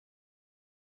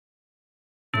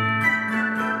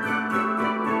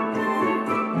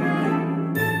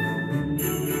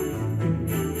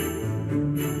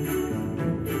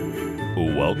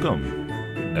Welcome,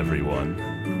 everyone,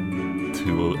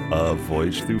 to a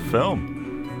Voyage Through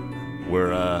Film.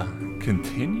 We're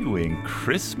continuing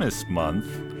Christmas month,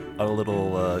 a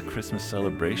little Christmas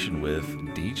celebration with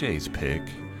DJ's pick,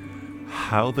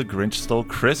 How the Grinch Stole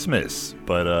Christmas,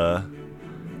 but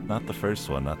not the first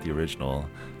one, not the original,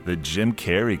 the Jim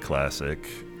Carrey classic.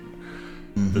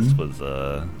 Mm-hmm.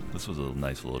 This was a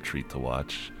nice little treat to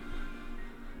watch.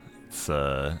 It's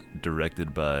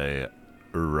directed by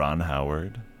Ron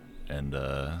Howard and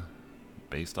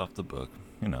based off the book,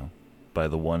 by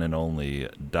the one and only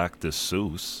Dr.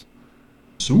 Seuss.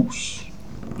 Seuss?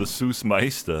 The Seuss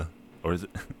Meister. Or is it?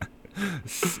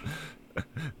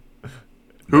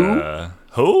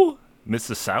 Who?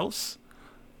 Mr. Souse?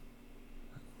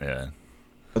 Yeah.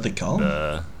 What they call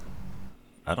him?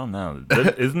 I don't know.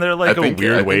 Isn't there like a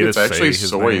weird way to say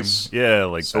his name? Yeah,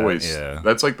 like Sois. Yeah.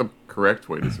 That's like the correct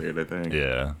way to say it, I think.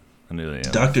 Yeah.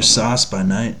 Dr. Sauce by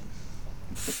night.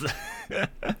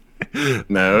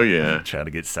 No, yeah. Trying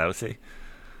to get sousy.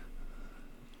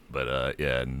 But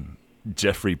yeah, and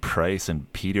Jeffrey Price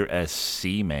and Peter S.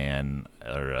 Seaman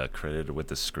are credited with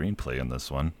the screenplay in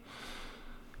this one.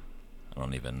 I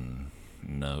don't even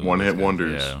know. One-hit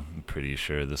wonders. Yeah, I'm pretty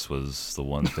sure this was the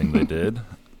one thing they did.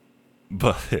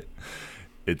 But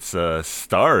it's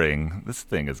starring, this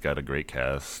thing has got a great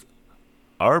cast.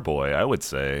 Our boy, I would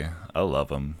say, I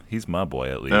love him. He's my boy,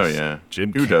 at least. Oh, yeah.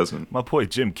 Who doesn't? My boy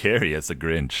Jim Carrey as the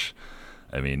Grinch.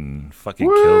 I mean, fucking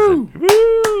Woo! kills it.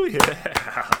 Woo! Yeah.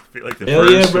 I feel like the Hell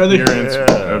first yeah, brother. appearance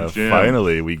of Jim.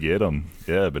 Finally, we get him.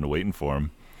 Yeah, I've been waiting for him.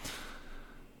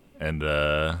 And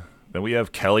then we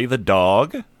have Kelly the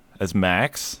dog as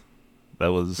Max. That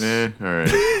was... all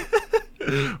right.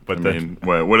 But I mean,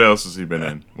 what else has he been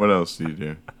in? What else do you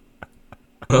do?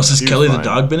 What else has Kelly the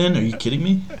dog been in? Are you kidding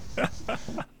me? I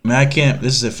mean, I can't.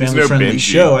 This is a family-friendly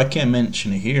show. I can't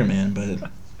mention it here, man.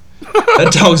 But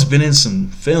that dog's been in some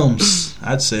films,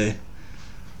 I'd say.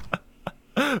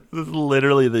 This is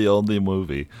literally the only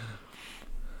movie.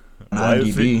 On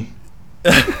IMDb.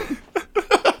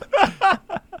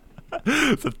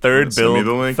 It's a third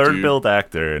link, build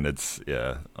actor, and it's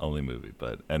only movie.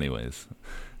 But anyways,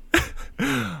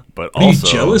 but Are you also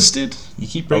jealous, dude? You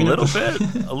keep bringing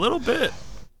a little bit.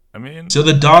 I mean, so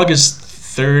the dog is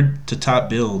third to top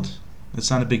build.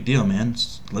 That's not a big deal, man.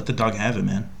 Just let the dog have it,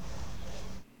 man.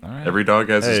 all right. Every dog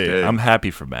has his day. I'm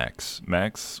happy for Max.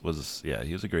 Max was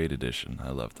he was a great addition. I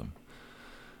loved him.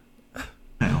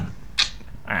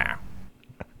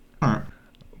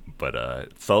 But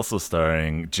it's also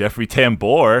starring Jeffrey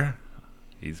Tambor.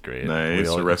 He's great. Nice.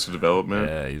 Arrested Development.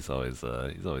 Yeah, he's always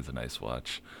a nice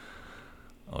watch.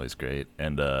 Always great.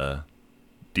 And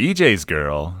DJ's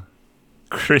girl,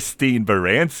 Christine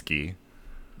Baranski.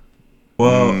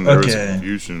 Well, there was okay.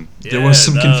 confusion. There was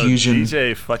some confusion.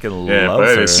 DJ fucking Yeah, loves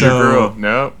but her. it's your girl.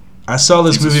 No. I saw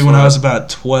this She's a movie when slut. I was about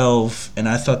 12, and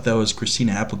I thought that was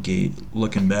Christina Applegate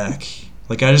looking back.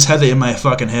 Like, I just had that in my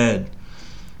fucking head.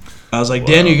 I was like,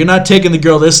 Daniel, you're not taking the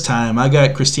girl this time. I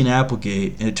got Christina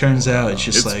Applegate. And it turns out it's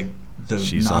just like the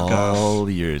She's knockoff. all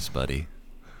yours, buddy.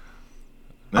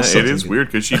 No, I'll still it is take it. weird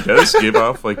because she does give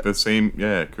off like the same,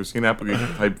 Christine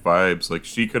Applegate type vibes. Like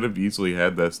she could have easily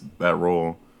had that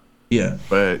role. Yeah.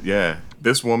 But yeah,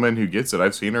 this woman who gets it,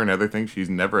 I've seen her in other things. She's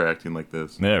never acting like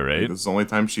this. Yeah, right? Like, this is the only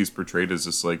time she's portrayed as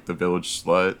just like the village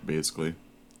slut, basically.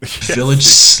 Village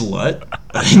slut?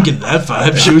 I didn't get that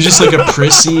vibe. She was just like a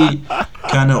prissy,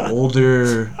 kind of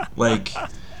older, like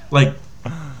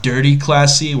dirty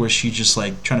classy, where she just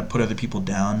like trying to put other people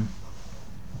down.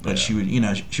 But she would,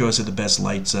 she always had the best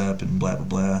lights up and blah, blah,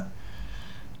 blah.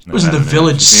 It wasn't the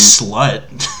village slut.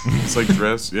 It's like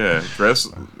dress.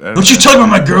 Don't you talk about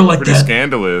my girl like pretty that.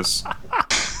 scandalous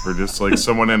for just like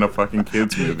someone in a fucking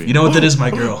kids movie. You know what that is, my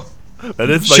girl?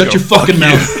 That is Shut like your fucking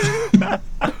mouth.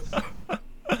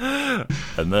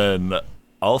 And then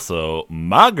also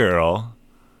my girl,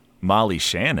 Molly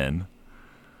Shannon.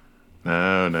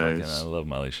 Oh, Fucking, nice. I love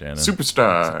Molly Shannon.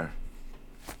 Superstar.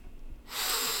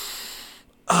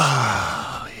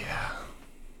 Oh yeah,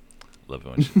 love it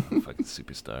when she's a fucking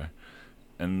superstar.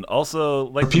 And also,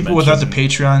 like For people without the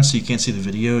Patreon, so you can't see the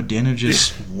video, Daniel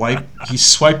just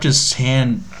swiped his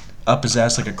hand up his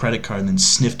ass like a credit card and then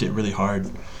sniffed it really hard.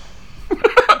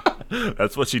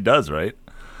 That's what she does, right?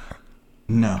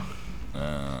 No.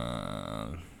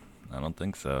 I don't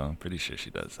think so. I'm pretty sure she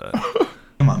does that.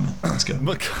 Come on, man. Let's go.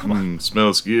 But come on.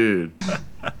 Smells good.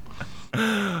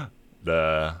 I'd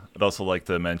also like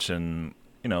to mention,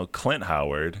 Clint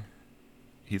Howard.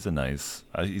 He's a nice.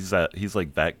 He's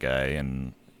like that guy,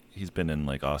 and he's been in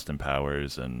like Austin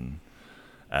Powers and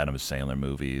Adam Sandler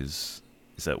movies.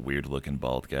 He's that weird looking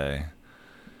bald guy.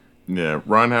 Yeah,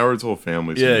 Ron Howard's whole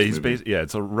family's Yeah, in this he's movie.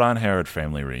 it's a Ron Howard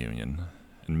family reunion,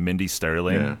 and Mindy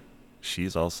Sterling, Yeah.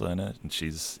 she's also in it, and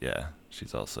she's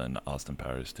also in Austin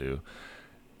Powers too,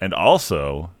 and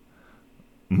also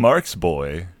Mark's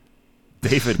boy,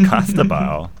 David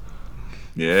Costabile.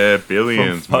 Yeah,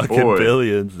 Billions, From my fucking boy.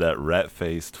 Billions, that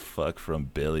rat-faced fuck from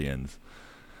Billions.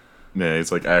 Yeah,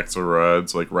 he's like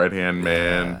Axelrod's like right hand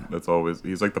man. Yeah. That's always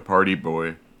he's like the party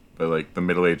boy, but like the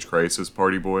middle age crisis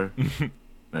party boy.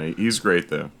 Nah, he's great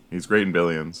though. He's great in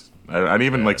Billions. I didn't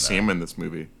even see him in this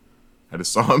movie. I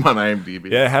just saw him on IMDb.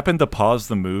 Yeah, I happened to pause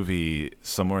the movie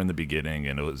somewhere in the beginning,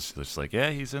 and it was just like,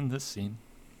 yeah, he's in this scene.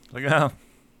 Like, oh,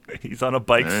 he's on a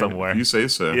bike All right, somewhere. You say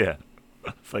so. Yeah.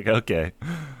 It's like, okay,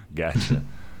 gotcha.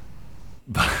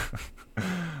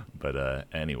 but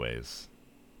anyways,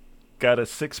 got a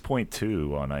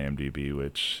 6.2 on IMDb,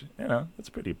 which, that's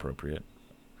pretty appropriate.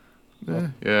 Yeah.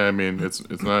 I mean, it's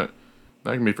not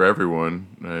gonna be for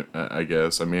everyone. I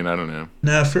guess. I mean, I don't know.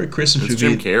 Nah, for a Christmas It's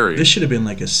movie, Jim Carrey. this should have been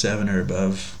like a 7 or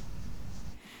above.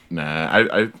 Nah, I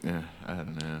don't know. I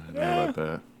don't know about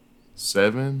that.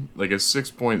 7, like a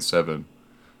 6.7.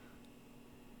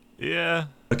 Yeah.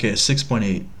 Okay, a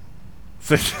 6.8.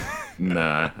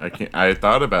 Nah, I can't. I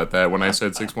thought about that when I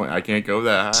said 6. I can't go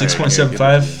that high.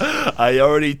 6.75. I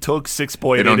already took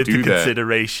 6.8 They don't into do that.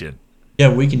 consideration.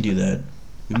 Yeah, we can do that.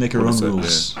 We make our What own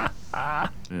is that?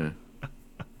 rules. Yeah.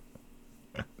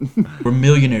 We're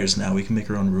millionaires now. We can make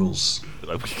our own rules.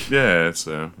 Yeah,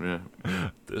 so yeah.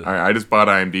 I just bought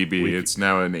IMDb. It's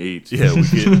now an 8. Yeah,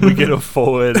 we can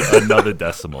afford another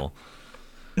decimal.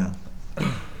 Yeah.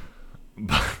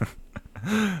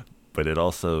 But it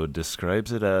also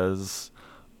describes it as,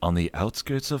 on the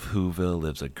outskirts of Whoville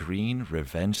lives a green,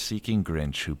 revenge-seeking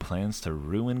Grinch who plans to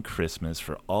ruin Christmas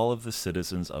for all of the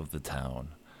citizens of the town.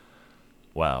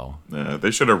 Wow.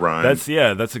 They should have rhymed.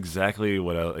 That's exactly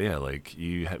what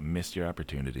you missed your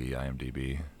opportunity,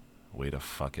 IMDb. Way to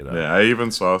fuck it up. Yeah, I even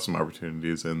saw some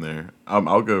opportunities in there.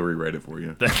 I'll go rewrite it for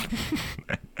you.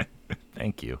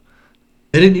 Thank you.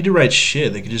 They didn't need to write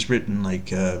shit. They could just written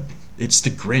like, it's the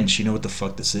Grinch. You know what the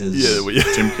fuck this is. Yeah,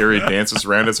 Jim Carrey dances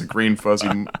around as a green fuzzy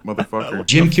motherfucker.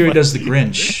 Jim Carrey does the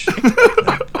Grinch.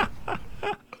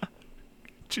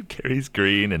 Jim Carrey's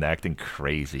green and acting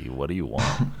crazy. What do you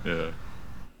want? Yeah.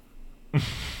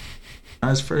 Not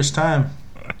his first time.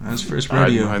 Not his first Hiding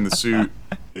rodeo. behind the suit.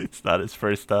 It's not his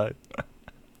first time.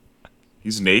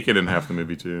 He's naked in half the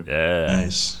movie too. Yeah.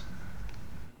 Nice.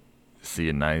 See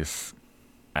a nice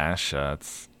ass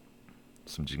shots.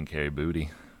 Some Jim Carrey booty.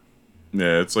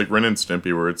 Yeah, it's like Ren and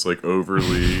Stimpy, where it's like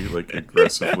overly, like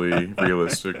aggressively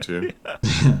realistic too.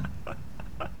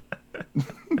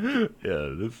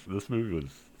 Yeah, this movie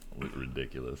was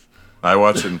ridiculous. I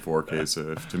watched it in 4K,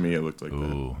 so to me it looked like that.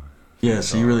 Ooh. Yeah,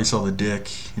 so you really saw the dick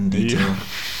in detail. Yeah.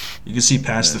 You can see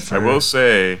past the fur. I will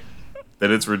say that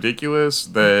it's ridiculous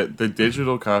that the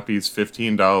digital copy is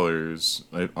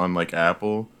 $15 on like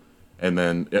Apple, and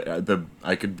then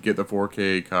I could get the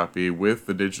 4K copy with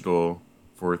the digital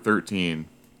for $13.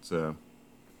 So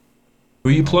Who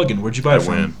are you plugging? Where'd you buy I it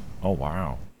from? win. Oh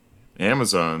wow.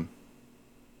 Amazon.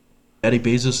 Daddy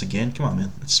Bezos again? Come on,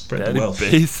 man. Let's spread Daddy the wealth.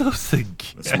 Bezos again.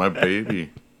 That's my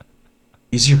baby.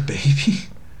 He's your baby?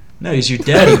 No, he's your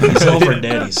daddy. He's all of our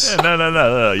daddies.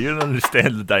 No. You don't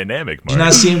understand the dynamic, Mark. Did you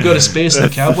not see him go to space in a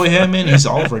cowboy hat, man? He's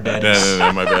all of our daddies.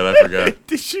 No, my bad. I forgot.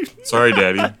 Did you? Sorry,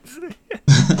 Daddy.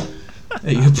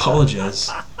 Hey, you apologize.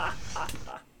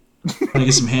 I'm gonna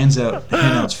get some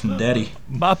handouts from daddy.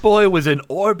 My boy was in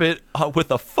orbit with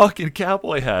a fucking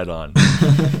cowboy hat on.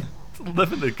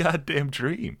 Living the goddamn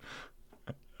dream.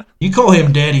 You call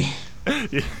him daddy.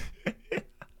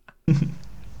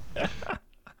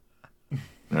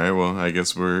 All right, well, I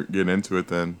guess we're getting into it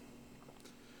then.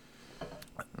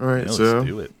 All right, Yeah, so let's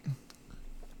do it.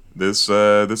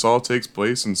 this all takes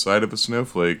place inside of a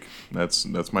snowflake. That's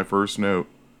my first note.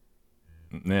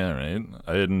 Yeah, right.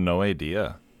 I had no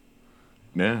idea.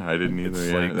 Yeah, I didn't either.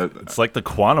 It's Yeah, like it's like the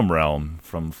quantum realm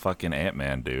from fucking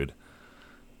Ant-Man, dude.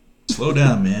 Slow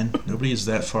down, man. Nobody is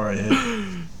that far ahead.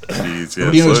 geez, yeah,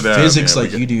 Nobody slow knows down, physics man.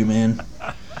 like you do, man.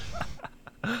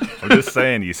 I'm just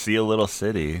saying, you see a little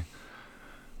city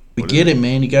We get it,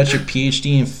 man. You got your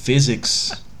PhD in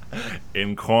physics.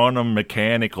 in quantum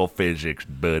mechanical physics,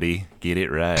 buddy. Get it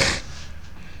right.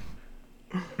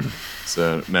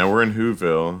 So now we're in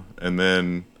Whoville, and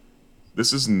then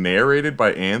this is narrated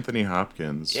by Anthony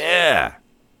Hopkins. Yeah.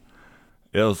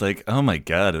 I was like, oh my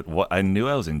god! I knew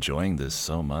I was enjoying this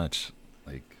so much.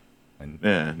 Like,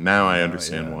 Yeah, now I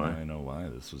understand why. I know why.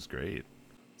 This was great.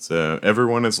 So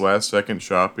everyone is last second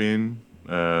shopping.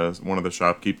 One of the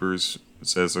shopkeepers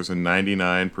says there's a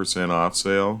 99% off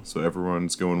sale, so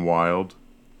everyone's going wild.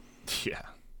 Yeah.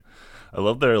 I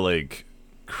love their, like,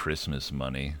 Christmas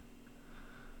money.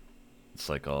 It's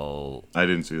like all... I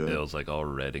didn't see It that. was like all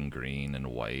red and green and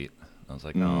white. I was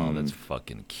like, oh, Mm. that's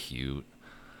fucking cute.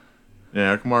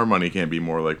 Yeah, come our money can't be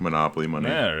more like Monopoly money.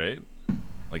 Yeah, right?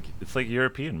 Like, it's like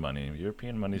European money.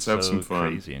 European money's Let's have so some fun.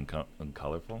 crazy and, and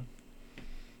colorful.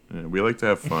 Yeah, we like to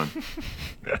have fun.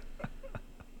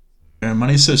 Man,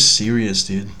 money's so serious,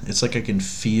 dude. It's like I can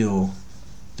feel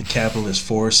the capitalist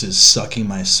forces sucking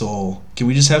my soul. Can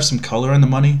we just have some color on the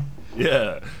money?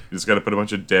 Yeah. You just got to put a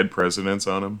bunch of dead presidents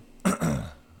on them.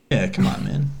 Yeah, come on,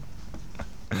 man.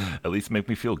 At least make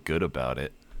me feel good about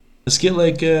it. Let's get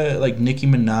like Nicki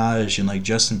Minaj and like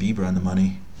Justin Bieber on the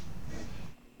money.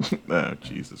 Oh,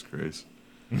 Jesus Christ.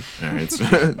 All right.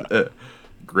 So,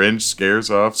 Grinch scares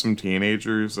off some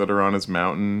teenagers that are on his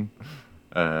mountain.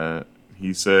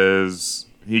 He says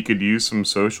he could use some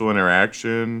social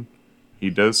interaction. He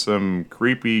does some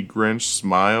creepy Grinch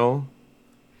smile.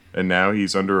 And now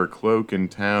he's under a cloak in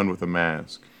town with a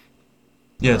mask.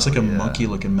 Yeah, it's like a yeah.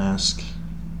 monkey-looking mask.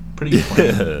 Pretty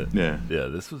plain. Yeah. Yeah,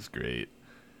 this was great.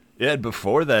 Yeah, and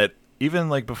before that, even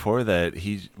like before that,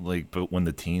 he like, but when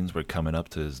the teens were coming up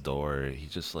to his door, he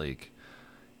just like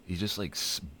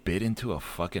bit into a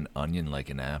fucking onion like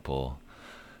an apple,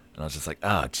 and I was just like,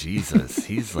 ah, Jesus,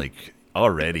 he's like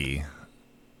already,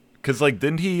 cause like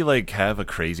didn't he like have a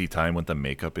crazy time with the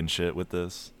makeup and shit with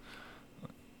this?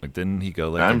 Like, didn't he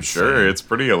go like? I'm insane? sure it's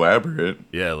pretty elaborate.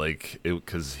 Yeah, like it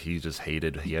because he just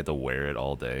hated. He had to wear it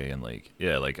all day, and like,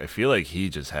 yeah, like I feel like he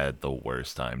just had the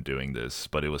worst time doing this.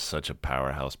 But it was such a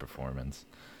powerhouse performance.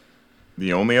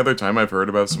 The only other time I've heard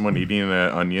about someone eating an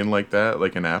onion like that,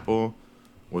 like an apple,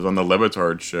 was on the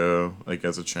Levitard show, like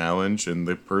as a challenge, and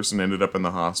the person ended up in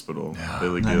the hospital.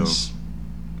 Billy Gill. Nice.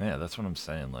 Yeah, that's what I'm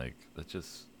saying. Like that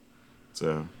just.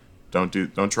 So, don't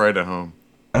try it at home.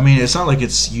 I mean, it's not like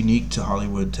it's unique to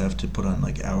Hollywood to have to put on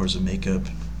like hours of makeup,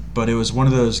 but it was one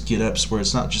of those get-ups where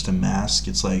it's not just a mask.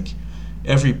 It's like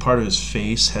every part of his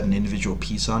face had an individual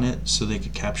piece on it, so they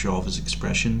could capture all of his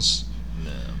expressions.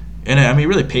 No. And I mean, it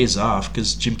really pays off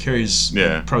because Jim Carrey's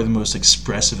Yeah. probably the most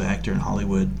expressive actor in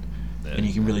Hollywood. Yeah. And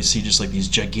you can really see just like these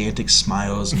gigantic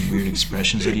smiles and weird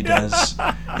expressions that he does.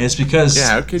 And it's because Yeah,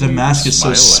 how could the you mask is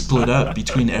so smile like split up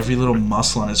between every little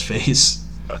muscle on his face.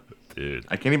 Dude.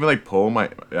 I can't even like pull my.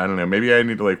 I don't know. Maybe I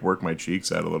need to like work my cheeks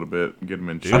out a little bit and get them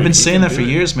in shape. I've been he saying can that do for it.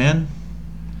 years, man.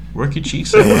 Work your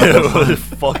cheeks out.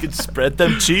 Fucking spread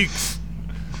them cheeks.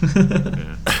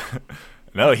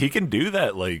 No, he can do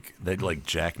that like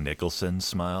Jack Nicholson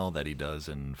smile that he does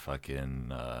in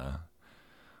fucking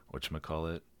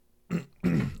whatchamacallit?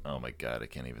 Oh my god, I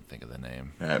can't even think of the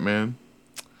name. Batman.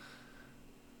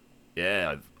 Yeah,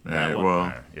 Alright, that one.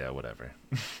 well. Yeah, whatever.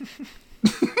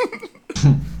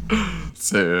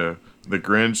 So the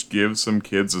Grinch gives some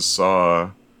kids a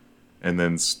saw, and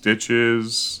then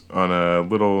stitches on a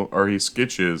little, or he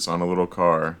sketches on a little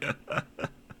car,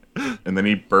 and then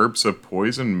he burps a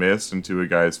poison mist into a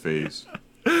guy's face.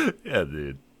 Yeah,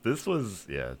 dude. This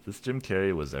Jim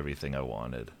Carrey was everything I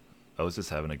wanted. I was just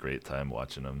having a great time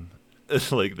watching him.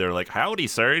 It's like they're like, "Howdy,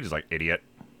 sir." He's like, "Idiot."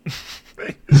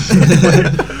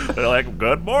 They're like,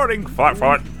 "Good morning, fart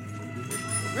fart."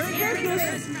 Merry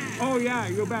Christmas! Oh yeah,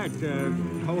 you bet.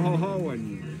 Ho ho ho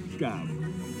and stuff.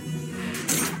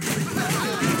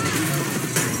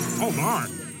 Oh my!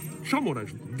 Someone has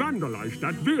vandalized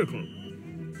that vehicle.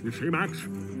 You see, Max,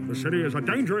 the city is a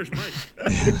dangerous place.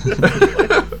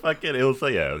 Fucking, it was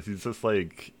like, yeah, he's just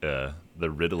like the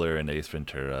Riddler and Ace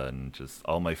Ventura and just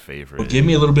all my favorites. Well, give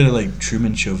me a little bit of like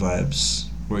Truman Show vibes,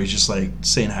 where he's just like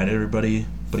saying hi to everybody,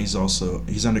 but he's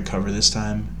undercover this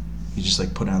time. He's just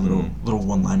like putting out little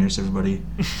one-liners to everybody,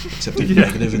 except they're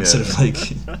negative instead of like.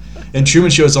 And Truman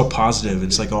Show is all positive.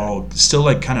 It's like all still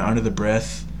like kind of under the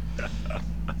breath.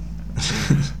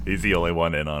 He's the only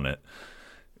one in on it.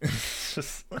 It's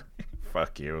just like,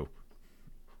 fuck you.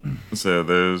 So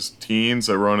those teens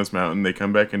that were on his mountain, they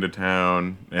come back into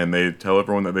town, and they tell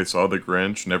everyone that they saw the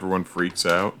Grinch, and everyone freaks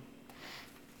out.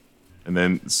 And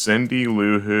then Cindy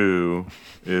Lou Who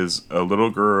is a little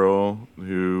girl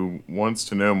who wants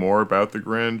to know more about the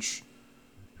Grinch.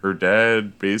 Her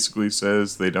dad basically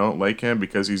says they don't like him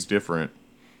because he's different.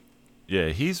 Yeah,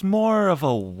 he's more of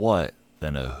a what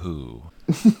than a who.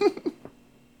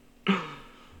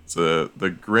 So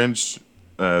the Grinch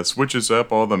switches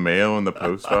up all the mail in the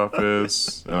post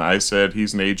office, and I said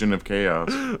he's an agent of chaos.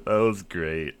 That was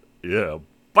great. Yeah.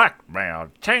 Blackmail,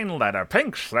 chain letter,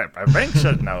 pink slip,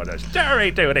 eviction notice,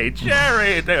 jury duty,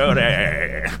 jury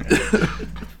duty.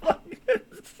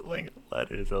 Sling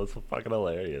letters. That was fucking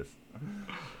hilarious.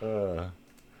 So,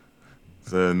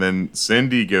 and then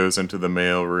Cindy goes into the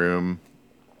mail room,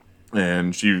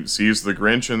 and she sees the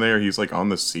Grinch in there. He's like on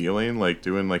the ceiling, like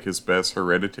doing like his best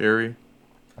Hereditary.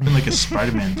 Been like a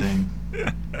Spider-Man thing.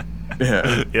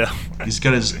 Yeah. Yeah. He's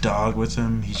got his dog with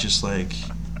him. He's just like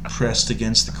pressed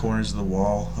against the corners of the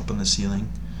wall up on the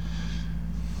ceiling.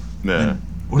 Yeah. And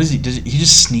what is he? He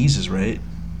just sneezes, right?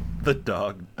 The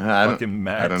dog. I Fucking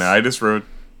Max. don't know. I just wrote.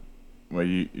 Well,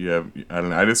 I don't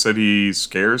know. I just said he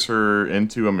scares her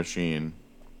into a machine.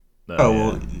 Oh,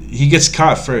 well, he gets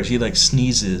caught first. He, like,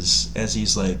 sneezes as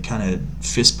he's, like, kind of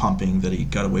fist pumping that he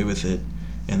got away with it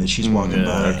and that she's walking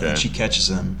by and she catches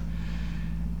him.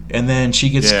 And then she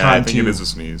gets caught I think it is a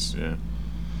sneeze, yeah.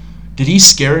 Did he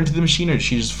scare her into the machine or did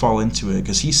she just fall into it?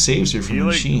 Because he saves her from the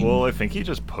machine. Well, I think he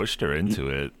just pushed her into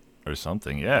it or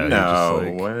something, yeah.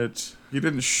 No, what? He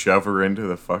didn't shove her into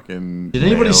the fucking. Did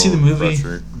anybody see the movie?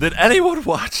 Crusher. Did anyone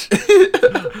watch?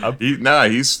 He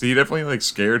definitely like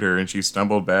scared her, and she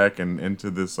stumbled back and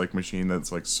into this like machine that's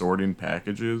like sorting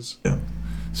packages. Yeah.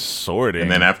 Sorting.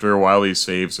 And then after a while, he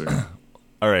saves her.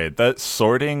 All right, that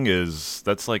sorting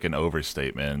that's like an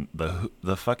overstatement.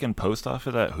 The fucking post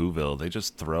office at Whoville, they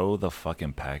just throw the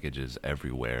fucking packages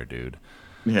everywhere, dude.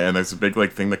 Yeah, and there's a big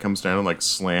like thing that comes down and like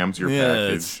slams your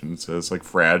package and says like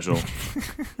fragile.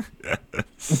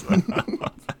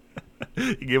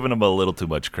 You're giving him a little too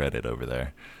much credit over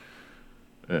there.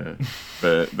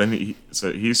 But then he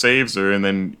saves her, and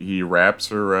then he wraps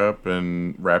her up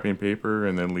in wrapping paper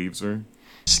and then leaves her.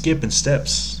 Skipping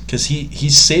steps because he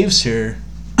saves her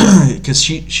because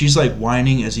she's like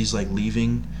whining as he's like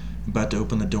leaving, about to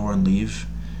open the door and leave.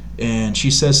 And she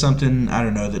says something, I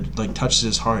don't know, that like touches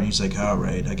his heart. And he's like, all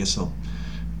right, I guess I'll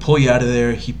pull you out of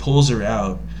there. He pulls her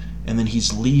out, and then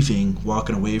he's leaving,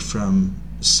 walking away from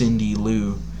Cindy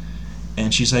Lou.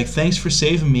 And she's like, thanks for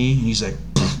saving me. And he's like,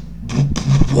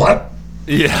 what?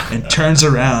 Yeah. And turns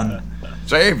around.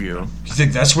 Save you. You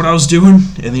think that's what I was doing?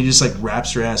 And then he just like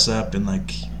wraps her ass up in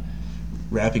like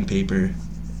wrapping paper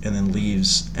and then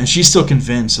leaves. And she's still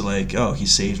convinced that like, oh, he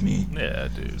saved me. Yeah,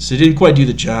 dude. So he didn't quite do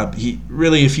the job. He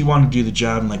really, if he wanted to do the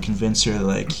job and like convince her that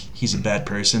like he's a bad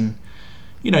person,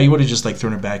 you know, he would have just like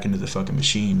thrown her back into the fucking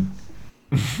machine.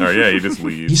 Oh yeah, he just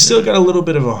leaves. He's still got a little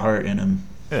bit of a heart in him.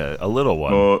 Yeah, a little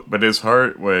one. Well, but his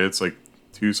heart, it's like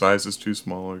 2 sizes too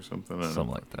small or something. I don't know.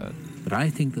 Something like that. But I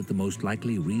think that the most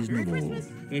likely reason of all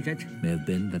may have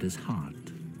been that his heart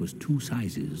was 2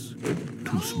 sizes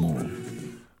too small. Yeah,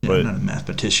 But- I'm not a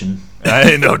mathematician.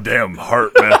 I ain't no damn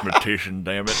heart mathematician,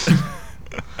 damn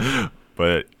it.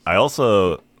 But I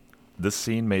also, this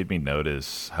scene made me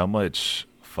notice how much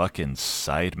fucking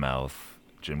side mouth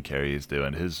Jim Carrey is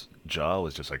doing. His jaw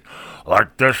was just like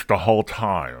this the whole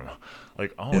time.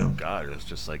 Like, oh my God, it's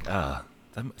just like,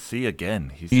 see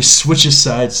again. He switches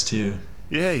sides too.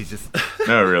 Yeah, he's just,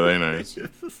 No, really nice.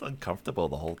 it's just uncomfortable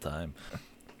the whole time.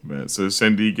 But so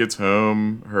Cindy gets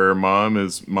home. Her mom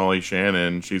is Molly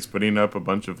Shannon. She's putting up a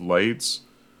bunch of lights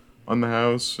on the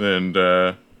house, and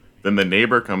then the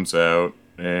neighbor comes out,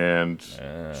 and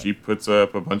she puts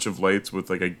up a bunch of lights with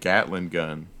like a Gatling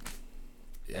gun.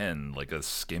 And like a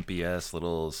skimpy ass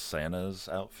little Santa's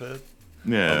outfit.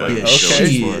 Yeah. Yeah, okay.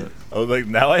 shit. I was like,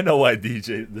 now I know why this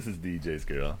is DJ's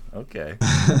girl. Okay.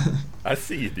 I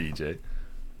see you, DJ.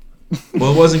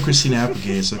 Well, it wasn't Christina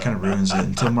Applegate, so it kind of ruins it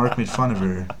until Mark made fun of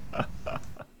her.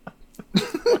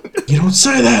 You don't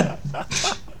say that!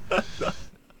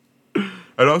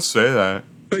 I don't say that.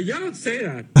 But you don't say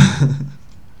that.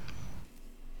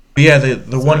 But yeah,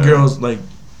 the one girl's like,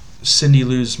 Cindy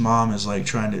Lou's mom is like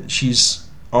she's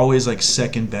always like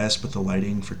second best with the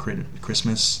lighting for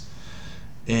Christmas.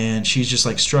 And she's just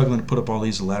like struggling to put up all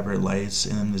these elaborate lights.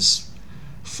 And then this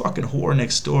fucking whore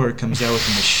next door comes out with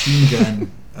a machine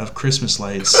gun of Christmas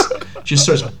lights. She just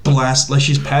starts like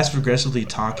she's passive aggressively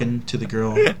talking to the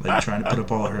girl, like trying to put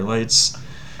up all her lights.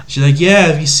 She's like, yeah,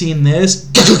 have you seen this?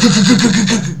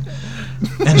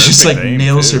 And just like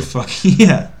nails her fucking,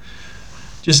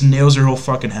 just nails her whole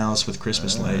fucking house with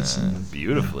Christmas lights. And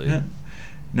Beautifully. yeah.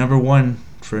 Number 1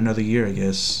 for another year, I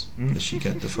guess. She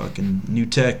got the fucking new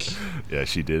tech. Yeah,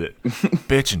 she did it.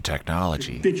 Bitch and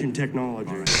technology. Bitchin'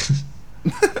 technology.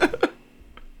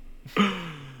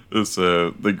 This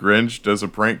the Grinch does a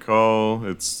prank call.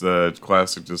 It's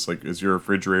classic, just like, is your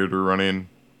refrigerator running?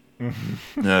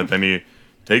 Then he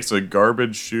takes a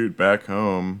garbage chute back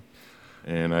home,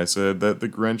 and I said that the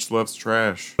Grinch loves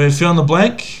trash. Wait, fill in the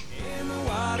blank? In the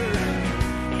water,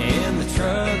 in the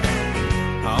truck,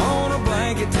 on a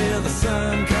blanket till the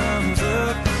sun comes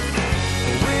up,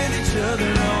 with each other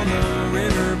on the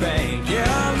riverbank. Yeah,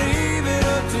 I'll leave it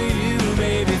up to you,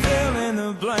 baby, fill in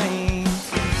the blank.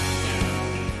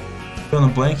 Fill in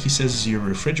the blank, he says, is your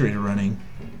refrigerator running?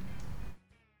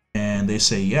 And they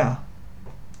say, yeah.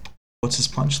 What's his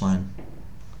punchline?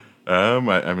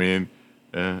 I mean,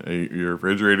 your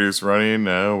refrigerator's running.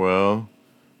 Well,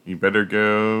 you better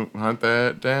go hunt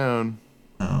that down.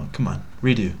 Oh, come on.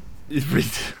 Redo.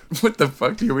 What the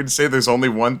fuck do you want me to say? There's only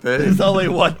one thing. There's only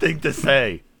one thing to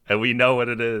say, and we know what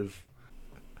it is.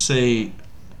 Say,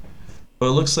 well,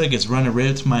 it looks like it's running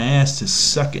right up to my ass to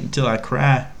suck it until I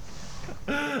cry.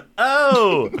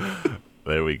 Oh!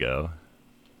 There we go.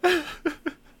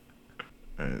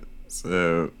 Alright,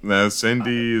 so now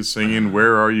Cindy is singing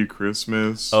 "Where Are You,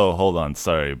 Christmas?" Oh, hold on.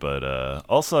 Sorry, but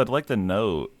also I'd like to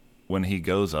note when he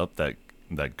goes up that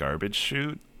garbage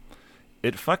chute,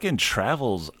 it fucking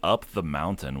travels up the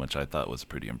mountain, which I thought was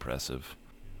pretty impressive.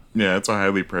 Yeah, it's a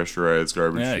highly pressurized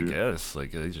garbage Yeah, chute. I guess.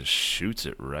 Like, he just shoots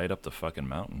it right up the fucking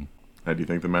mountain. How do you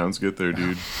think the mountains get there,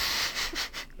 dude?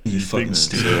 You fucking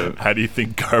stupid. How do you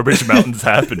think garbage mountains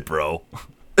happen, bro?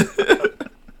 I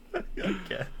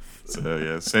guess. So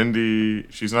yeah, Cindy,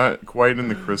 she's not quite in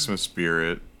the Christmas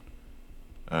spirit.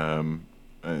 And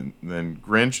then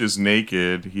Grinch is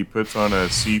naked. He puts on a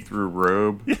see-through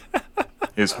robe.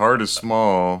 His heart is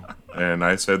small, and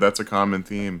I said that's a common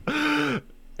theme. Yeah,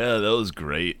 that was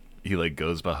great. He, like,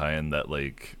 goes behind that,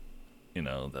 like,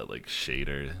 that, like,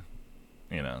 shader,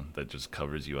 that just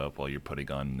covers you up while you're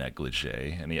putting on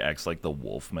negligee, and he acts like the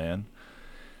wolf man.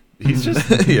 He's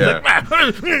just, Yeah.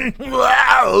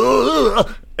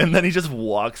 and then he just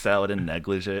walks out in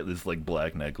negligee, this, like,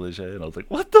 black negligee, and I was like,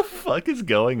 what the fuck is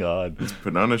going on?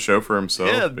 Putting on a show for himself.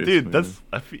 Yeah, basically.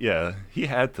 dude, he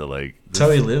had to, like... That's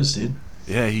how he lives, dude.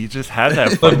 Yeah, he just had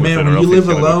that fun Look, with man, it, or when you else he's live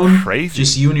gonna go alone, crazy.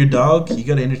 just you and your dog, you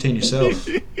gotta entertain yourself.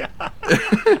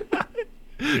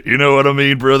 You know what I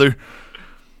mean, brother?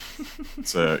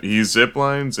 So he zip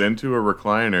lines into a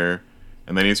recliner,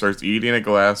 and then he starts eating a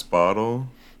glass bottle.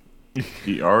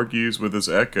 He argues with his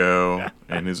echo,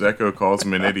 and his echo calls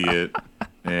him an idiot,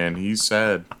 and he's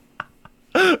sad.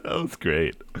 That was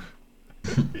great.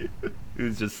 He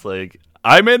was just like,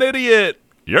 I'm an idiot!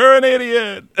 You're an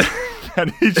idiot!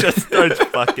 And he just starts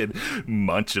fucking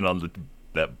munching on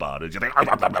that bottle. He's like,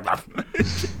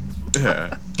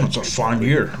 Yeah. It's a fine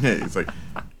year. Yeah,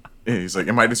 he's like,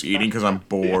 am I just eating because I'm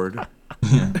bored?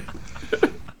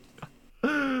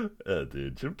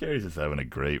 dude, Jim Carrey's just having a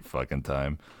great fucking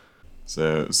time.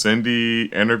 So Cindy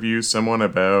interviews someone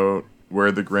about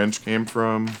where the Grinch came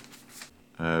from.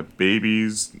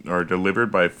 Babies are delivered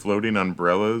by floating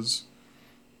umbrellas.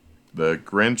 The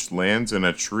Grinch lands in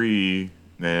a tree,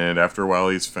 and after a while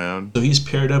he's found. So he's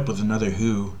paired up with another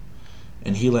Who,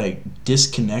 and he, like,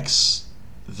 disconnects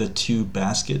the two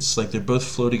baskets. Like, they're both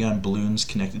floating on balloons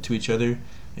connected to each other,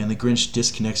 and the Grinch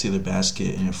disconnects the other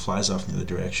basket, and it flies off in the other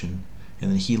direction.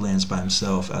 And then he lands by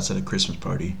himself outside a Christmas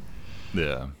party.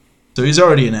 Yeah. So he's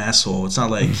already an asshole. It's not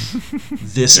like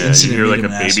this Yeah, you incident hear made like him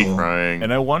a an baby asshole. crying.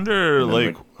 And I wonder, and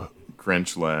then, like,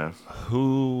 Grinch laugh.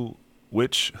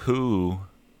 which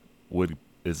Who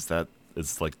is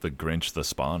like the Grinch the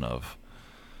spawn of?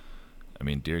 I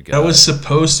mean, dear God. That was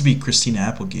supposed to be Christina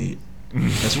Applegate.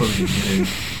 That's what we did get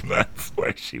her. That's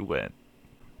where she went.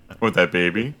 With that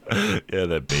baby? Yeah,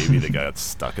 that baby that got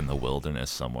stuck in the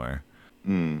wilderness somewhere.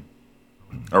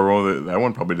 Or well, that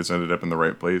one probably just ended up in the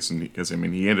right place, and because I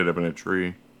mean, he ended up in a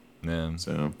tree. Yeah.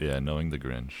 So Yeah, knowing the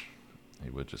Grinch, he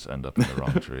would just end up in the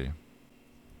wrong tree.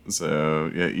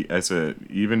 So yeah, I said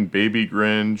even baby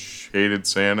Grinch hated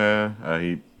Santa.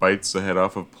 He bites the head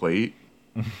off of plate,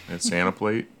 a Santa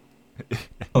plate. Oh,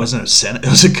 it wasn't a Santa. It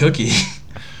was a cookie.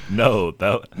 No,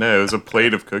 No, it was a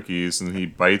plate of cookies, and he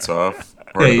bites off.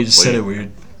 Part Yeah, of you the just plate. said it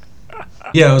weird.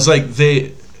 Yeah, it was like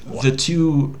the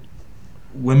two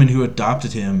women who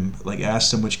adopted him like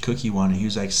asked him which cookie he wanted. He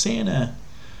was like Santa,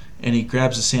 and he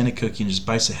grabs the Santa cookie and just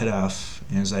bites the head off.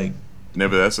 And it's like, No,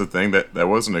 but that's the thing that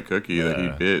wasn't a cookie that he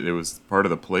Yeah. bit. It was part of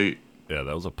the plate. yeah,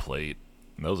 that was a plate.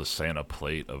 That was a Santa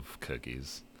plate of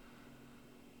cookies.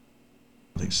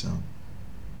 I think so.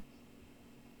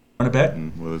 Want to bet?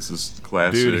 Well, this is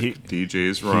classic. Dude,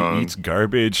 DJ's wrong. He eats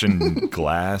garbage and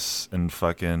glass and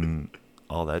fucking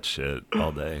all that shit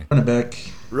all day. Want to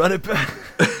bet? Run it back.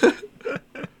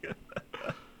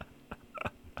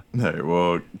 No,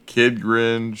 well, Kid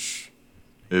Grinch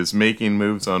is making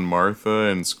moves on Martha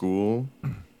in school,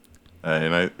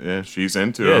 and she's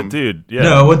into Yeah, him. dude. Yeah.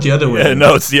 No, it went the other way. Yeah,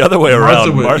 no, it's the other way Martha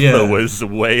around. was- Martha yeah. was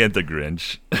way into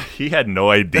Grinch. He had no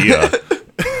idea.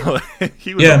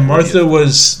 He was Yeah, oblivious. Martha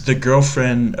was the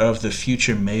girlfriend of the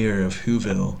future mayor of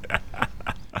Whoville.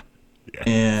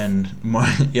 And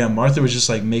Martha was just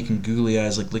like making googly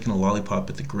eyes, like licking a lollipop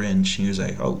at the Grinch. And he was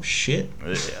like, "Oh shit!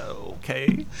 Yeah,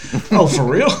 okay. Oh, for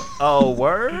real?" Oh,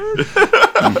 word?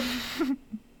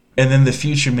 And then the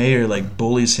future mayor like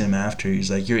bullies him after. He's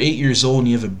like, "You're 8 years old and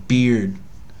you have a beard."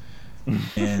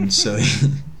 And so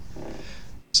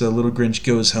so little Grinch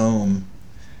goes home,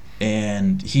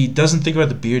 and he doesn't think about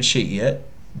the beard shit yet,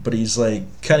 but he's like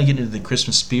kind of getting into the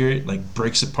Christmas spirit, like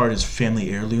breaks apart his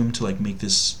family heirloom to like make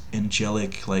this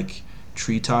angelic like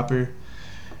tree topper.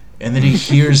 And then he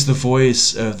hears the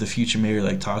voice of the future mayor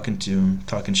like talking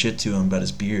shit to him about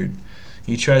his beard.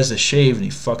 He tries to shave and he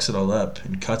fucks it all up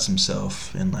and cuts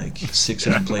himself in like 6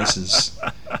 different places.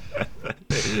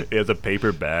 He has a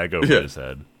paper bag over his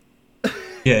head.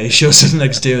 Yeah, he shows up the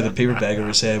next day with a paper bag over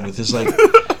his head with his like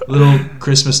little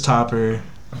Christmas topper.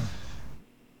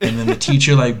 And then the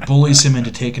teacher like bullies him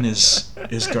into taking his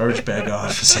garbage bag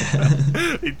off his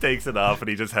head. He takes it off and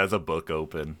he just has a book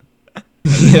open.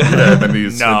 Yeah, and then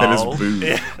his boots.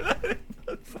 Yeah.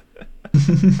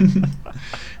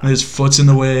 And his foot's in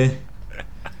the way.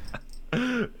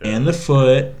 And the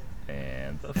foot.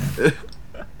 And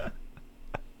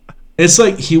It's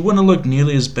like he wouldn't have looked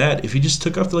nearly as bad if he just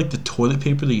took off the toilet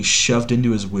paper that he shoved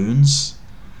into his wounds.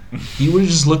 He would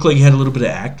have just looked like he had a little bit of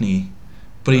acne.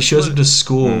 But he shows up to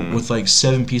school with like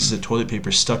 7 pieces of toilet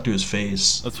paper stuck to his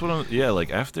face. That's what I'm. Yeah, like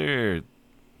after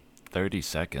 30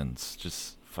 seconds,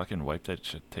 just fucking wipe that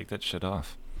shit. Take that shit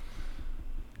off.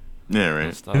 Yeah,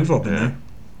 right. Stop. We've all been there.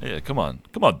 Yeah, come on,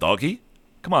 doggy.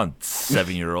 Come on,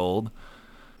 7-year-old.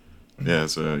 Yeah,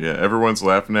 so yeah, everyone's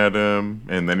laughing at him,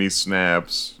 and then he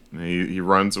snaps. And he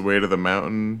runs away to the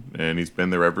mountain, and he's been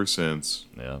there ever since.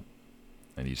 Yeah,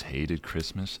 and he's hated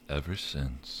Christmas ever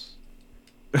since.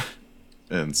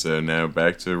 And so now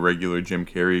back to regular Jim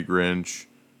Carrey Grinch,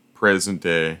 present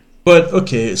day. But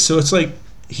okay, so it's like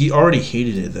he already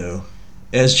hated it though,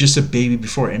 as just a baby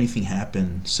before anything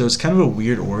happened. So it's kind of a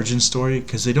weird origin story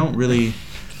because they don't really.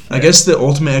 I guess the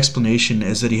ultimate explanation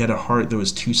is that he had a heart that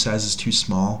was 2 sizes too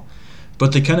small,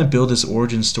 but they kind of build this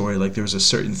origin story like there was a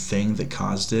certain thing that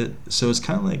caused it. So it's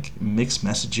kind of like mixed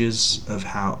messages of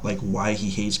how why he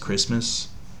hates Christmas.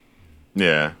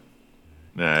 Yeah.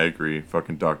 Nah, I agree.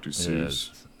 Fucking Dr. Seuss.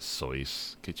 Yeah,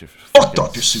 Seuss. Get your Fuck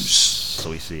Dr. Seuss.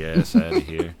 Seussy ass out of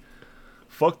here.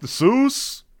 Fuck the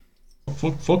Seuss.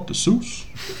 Fuck the Seuss.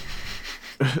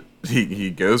 He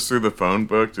goes through the phone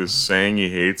book just saying he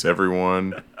hates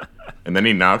everyone, and then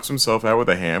he knocks himself out with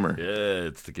a hammer. Yeah,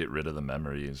 it's to get rid of the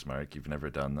memories, Mark. You've never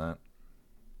done that?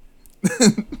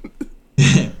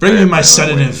 Bring me my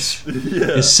sedative.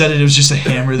 Yeah. His sedative's just a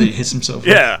hammer that he hits himself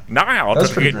with. Yeah, now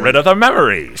to get rid of the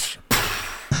memories.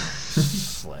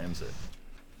 Slams it.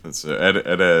 So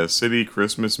at a city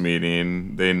Christmas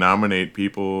meeting, they nominate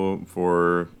people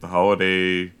for the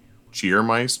holiday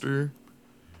cheermeister.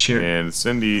 And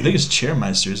Cindy, I think it's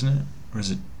Chairmeister, isn't it? Or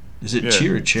is it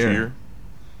cheer or chair?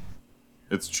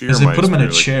 It's cheermeister. Because they put him in a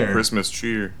like chair. Christmas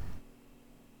cheer.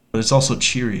 But it's also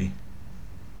cheery.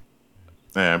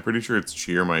 Yeah, I'm pretty sure it's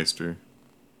cheermeister.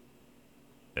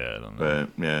 Yeah, I don't know.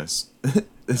 But yes,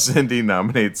 Cindy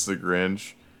nominates the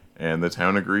Grinch, and the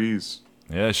town agrees.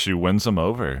 Yeah, she wins him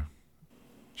over.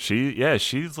 She's the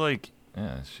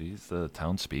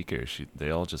town speaker.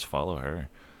 They all just follow her.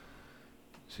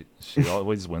 She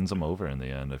always wins them over in the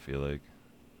end, I feel like.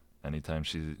 Anytime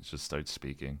she just starts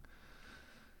speaking.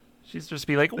 She's just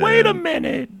be like, wait a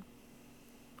minute.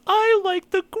 I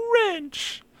like the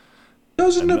Grinch.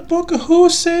 Doesn't the book of who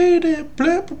say that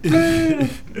blah, blah, blah,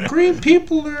 green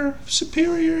people are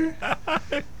superior?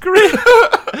 Green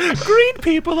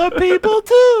people are people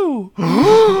too.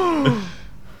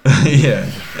 Yeah,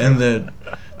 and the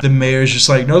mayor's just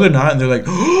like, no, they're not. And they're like,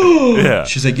 oh. Yeah.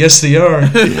 She's like, yes, they are.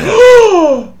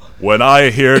 Yeah. When I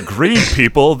hear green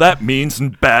people, that means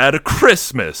bad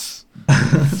Christmas.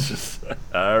 Just,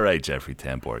 all right, Jeffrey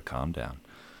Tambor, calm down.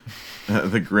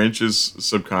 The Grinch is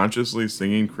subconsciously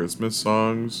singing Christmas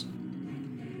songs.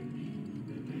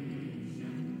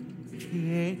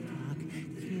 Tick-tock,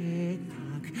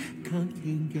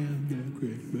 counting down the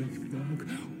Christmas clock.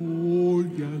 Old,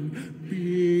 young,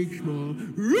 big, small.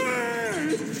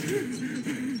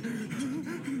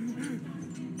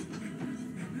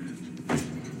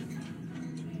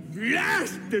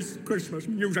 Yes, this Christmas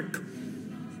music.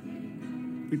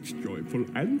 It's joyful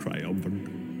and triumphant.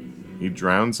 He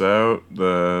drowns out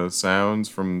the sounds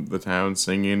from the town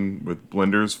singing with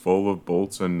blenders full of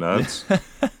bolts and nuts,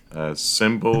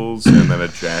 cymbals, and then a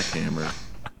jackhammer.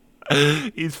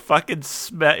 He's fucking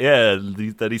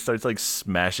then he starts like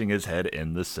smashing his head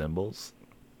in the cymbals.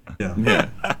 Yeah.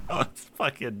 It's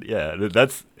fucking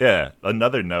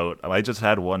another note. I just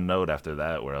had one note after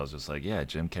that where I was just like, yeah,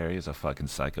 Jim Carrey is a fucking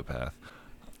psychopath.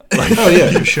 Like, oh yeah,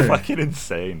 for sure. Fucking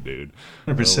insane, dude.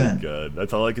 100%. Oh god,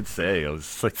 that's all I could say. I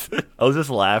was just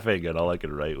laughing, and all I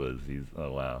could write was,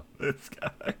 "Oh wow, this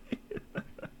guy."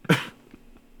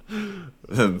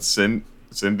 And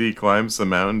Cindy climbs the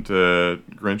mountain to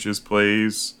Grinch's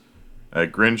place.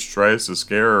 Grinch tries to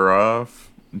scare her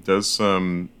off. Does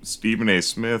some Stephen A.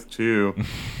 Smith, too.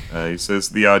 He says,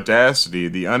 the audacity,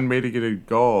 the unmitigated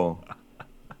gall.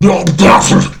 The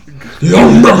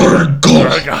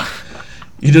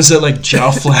He does that like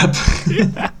jaw flap.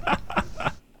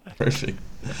 Perfect.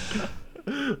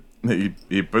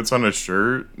 He puts on a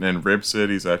shirt and rips it.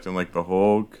 He's acting like the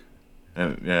Hulk.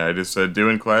 And yeah, I just said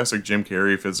doing classic Jim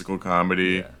Carrey physical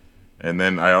comedy. Yeah. And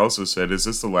then I also said, is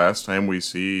this the last time we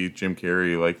see Jim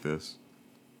Carrey like this?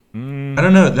 I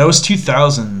don't know. That was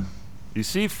 2000. You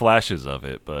see flashes of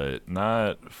it, but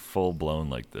not full blown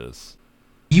like this.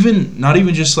 Not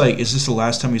even just like, is this the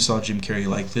last time we saw Jim Carrey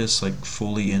like this, like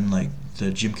fully in like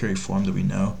the Jim Carrey form that we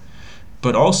know?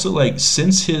 But also like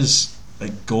since his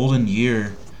like golden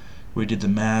year, where he did The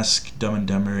Mask, Dumb and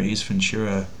Dumber, Ace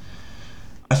Ventura,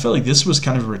 I felt like this was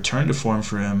kind of a return to form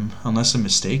for him, unless I'm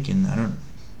mistaken.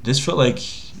 This felt like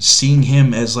seeing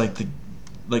him as like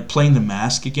playing The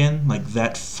Mask again, like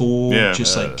that full,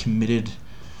 like committed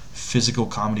physical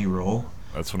comedy role.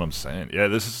 That's what I'm saying. Yeah,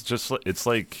 this is just it's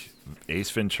like Ace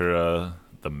Ventura,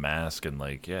 The Mask, and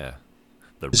like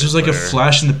this was like a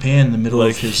flash in the pan in the middle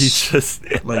of his he just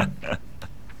like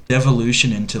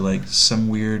devolution into like some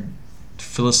weird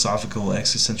philosophical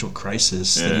existential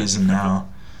crisis that he is in now.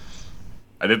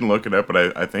 I didn't look it up,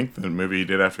 but I think the movie he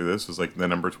did after this was like the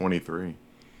number 23,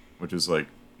 which is like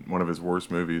one of his worst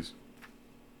movies.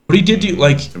 But he did do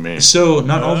like to me. So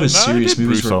not all of his serious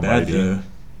movies were bad though.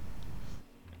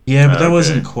 Yeah, but that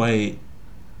wasn't quite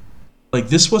like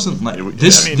this. Wasn't like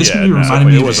this. This movie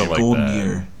reminded me of his golden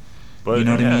year. But, you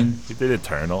know what I mean? He did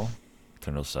Eternal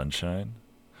Sunshine.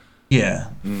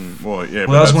 Yeah. Well, that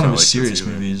was one of his serious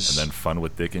movies. And then Fun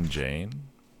with Dick and Jane.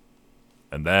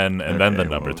 And then the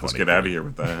number 20. Let's get out of here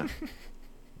with that.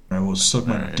 I will suck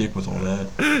my dick with all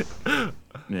that.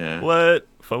 Yeah. What?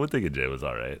 Fun with Dick and Jane was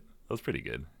all right. That was pretty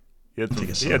good. He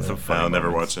had some fun. I'll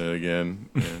never watch it again.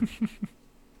 Yeah.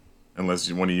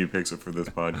 Unless one of you picks it for this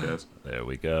podcast. There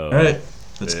we go. All right.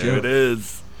 Let's go. There it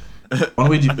is. Why don't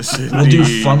we do? We'll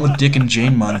do Fun with Dick and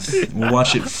Jane month. We'll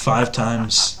watch it 5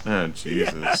 times. Oh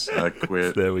Jesus! I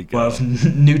quit. There we go. We'll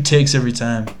have new takes every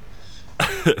time.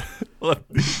 We'll have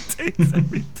new takes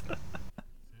every time.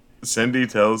 Cindy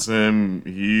tells him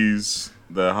he's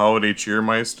the holiday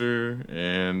cheermeister,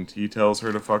 and he tells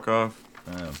her to fuck off.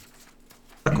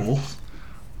 Cool.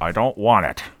 I don't want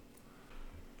it.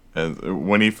 And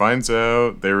when he finds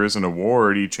out there is an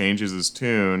award, he changes his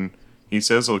tune. He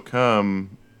says he'll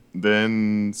come,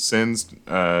 then sends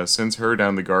her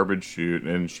down the garbage chute,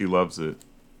 and she loves it.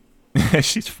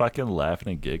 She's fucking laughing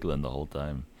and giggling the whole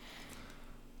time.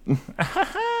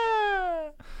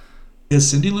 Yeah,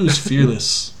 Cindy Lou's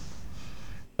fearless.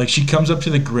 Like, she comes up to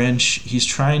the Grinch. He's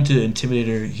trying to intimidate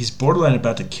her. He's borderline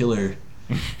about to kill her.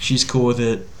 She's cool with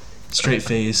it. Straight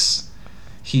face.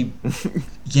 He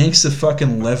yanks the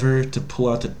fucking lever to pull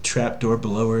out the trap door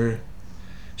below her.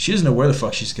 She doesn't know where the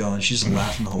fuck she's going. She's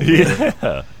laughing the whole way.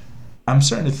 Yeah. I'm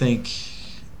starting to think,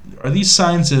 are these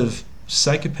signs of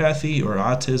psychopathy or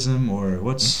autism, or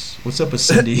what's up with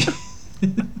Cindy?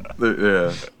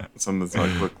 Yeah, something's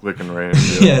not clicking right.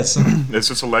 Yeah, it's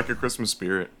just a lack of Christmas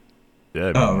spirit.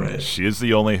 Yeah. Right. She is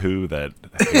the only who that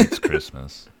hates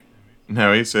Christmas.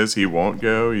 Now he says he won't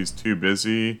go. He's too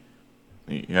busy.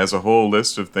 He has a whole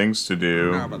list of things to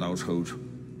do. Now, but those who's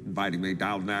inviting me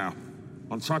down now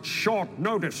on such short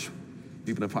notice.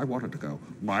 Even if I wanted to go,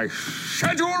 my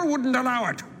schedule wouldn't allow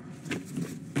it.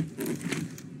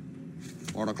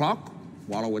 4 o'clock,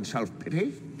 wallow in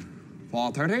self-pity.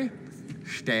 4:30,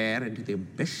 stare into the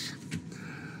abyss.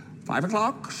 5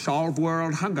 o'clock, solve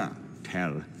world hunger.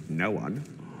 Tell no one.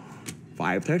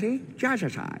 5:30,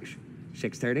 jazzercise.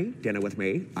 6:30, dinner with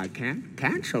me. I can't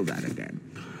cancel that again.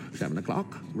 7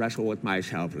 o'clock, wrestle with my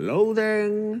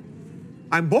self-loathing.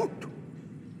 I'm booked.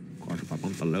 Of course, if I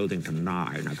bumped the loathing to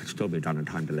 9, I could still be done in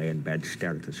time to lay in bed,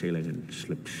 stare at the ceiling, and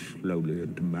slip slowly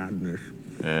into madness.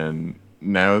 And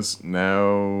now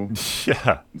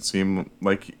Yeah. it seemed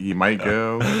like he might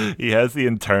go. He has the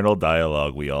internal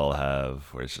dialogue we all have,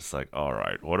 where it's just like, all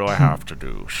right, what do I have to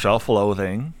do?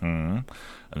 Self-loathing, and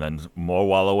then more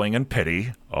wallowing in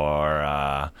pity, or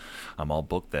I'm all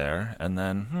booked there, and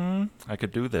then I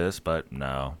could do this, but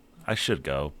no, I should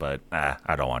go, but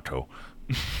I don't want to.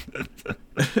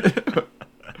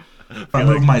 If I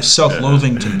move my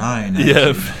self-loathing to 9,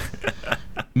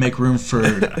 make room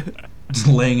for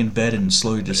laying in bed and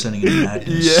slowly descending into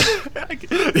madness.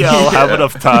 Yeah, I'll have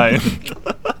enough time.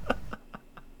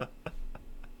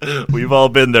 We've all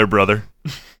been there, brother.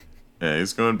 Yeah,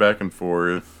 he's going back and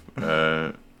forth.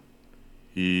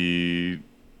 He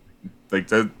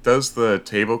does the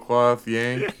tablecloth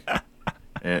yank,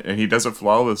 and he does it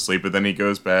flawlessly. But then he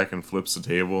goes back and flips the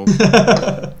table.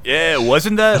 Yeah,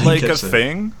 wasn't that like a catch that.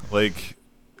 thing? Like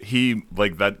he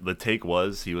like that. The take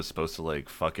was he was supposed to like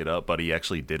fuck it up, but he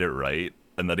actually did it right,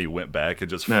 and then he went back and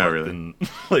just fucking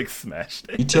like smashed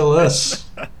it. You tell us.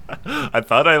 I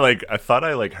thought I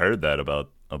heard that about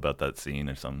that scene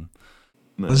or something.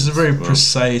 This is a very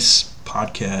precise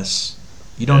podcast.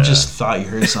 You don't just thought you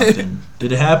heard something.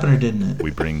 Did it happen or didn't it?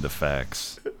 We bring the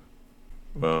facts.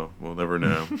 Well, we'll never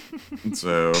know.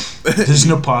 So There's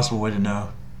no possible way to know.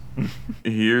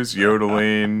 he hears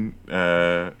yodeling.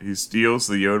 He steals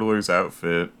the yodeler's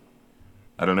outfit.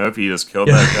 I don't know if he just killed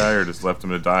that guy or just left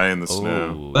him to die in the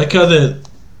snow. Like how the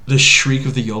shriek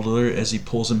of the yodeler as he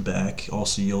pulls him back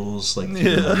also yodels like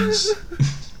the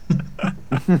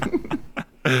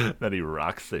That he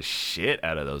rocks the shit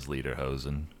out of those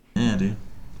lederhosen. Yeah, dude.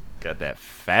 Got that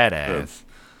fat ass.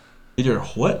 Leader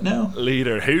what now?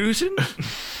 Lederhosen?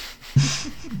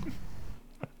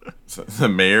 So the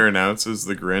mayor announces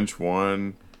the Grinch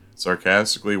won,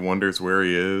 sarcastically wonders where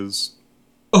he is.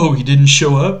 Oh, he didn't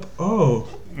show up? Oh.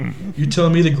 You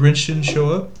telling me the Grinch didn't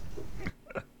show up?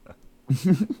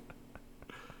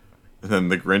 And then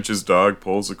the Grinch's dog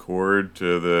pulls a cord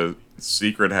to the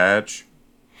secret hatch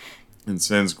and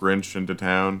sends Grinch into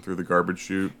town through the garbage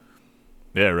chute.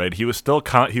 Yeah, right. He was still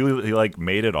he like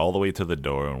made it all the way to the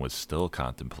door and was still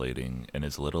contemplating in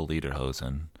his little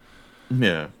lederhosen.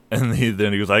 Yeah. And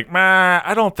then he was like, "Man,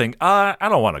 I don't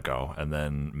want to go." And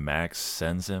then Max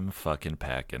sends him fucking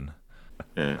packing.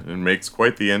 Yeah, and makes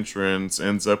quite the entrance,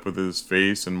 ends up with his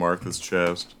face in Martha's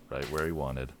chest. Right where he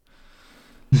wanted.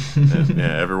 And,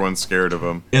 yeah, everyone's scared of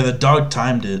him. Yeah, the dog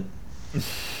timed it.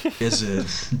 He has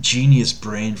a genius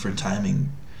brain for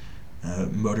timing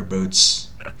motorboats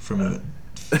from a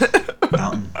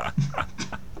mountain.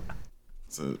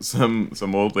 So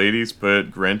some old ladies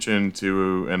put Grinch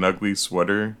into an ugly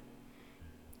sweater,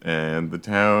 and the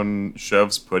town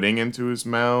shoves pudding into his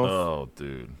mouth. Oh,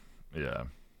 dude. Yeah.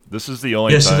 This is the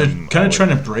only Yeah, time. so they're kind of trying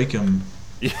to break him.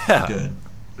 Yeah. Good.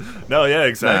 No, yeah,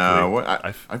 exactly. No,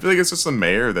 I feel like it's just the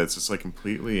mayor that's just like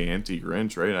completely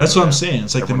anti-Grinch, right? That's what I'm saying.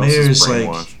 It's like Everyone the else is mayor's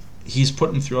like, brainwashed. he's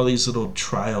putting through all these little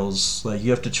trials. Like, you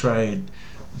have to try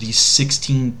these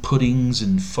 16 puddings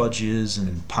and fudges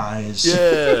and pies.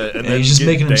 Yeah, And he's just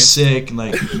making him sick. And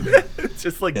like,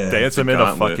 Just like Yeah, dance him in a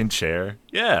gauntlet. fucking chair.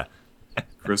 Yeah.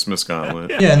 Christmas gauntlet.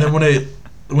 yeah, and then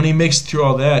when he makes it through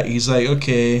all that, he's like,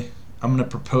 okay, I'm going to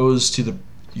propose to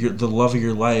the love of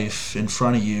your life in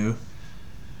front of you.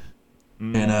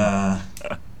 And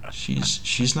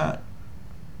she's not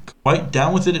quite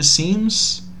down with it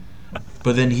seems.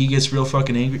 But then he gets real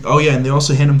fucking angry. Oh yeah, and they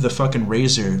also hand him the fucking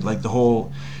razor. Like the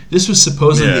whole this was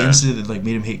supposedly the Yeah. incident that like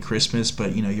made him hate Christmas,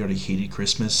 but you know, he already hated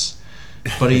Christmas.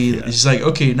 But he's like,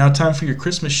 okay, now time for your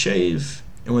Christmas shave.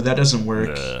 And when that doesn't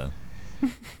work,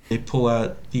 they pull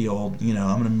out the old, you know,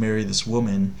 I'm gonna marry this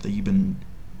woman that you've been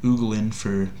oogling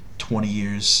for 20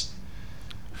 years.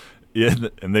 Yeah,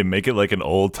 and they make it like an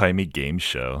old-timey game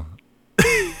show.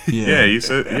 Yeah, he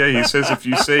says if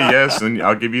you say yes, then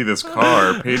I'll give you this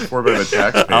car paid for by the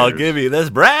taxpayers. I'll give you this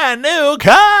brand new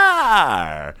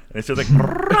car. And it's just like,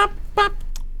 and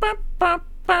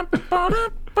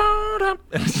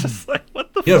it's just like,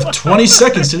 what the You have 20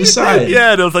 seconds to decide.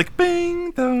 Yeah, and it was like,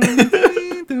 bing, dong,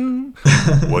 bing, dong.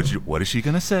 What is she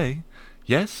gonna say?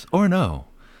 Yes or no?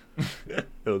 It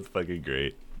was fucking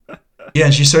great. Yeah,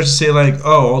 and she starts to say like,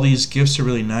 "Oh, all these gifts are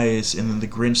really nice," and then the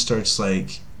Grinch starts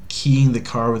like keying the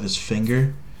car with his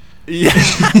finger. Yeah.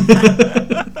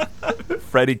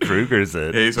 Freddy Krueger's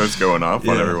it. Yeah, he starts going off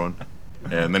on Yeah. everyone.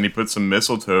 And then he puts some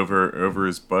mistletoe over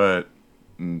his butt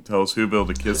and tells Whoville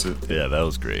to kiss it. Yeah, that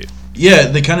was great. Yeah,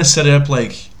 they kind of set it up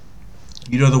like,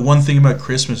 you know, the one thing about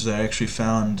Christmas that I actually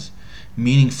found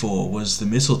meaningful was the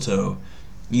mistletoe.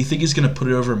 You think he's gonna put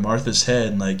it over Martha's head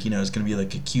and like, you know, it's gonna be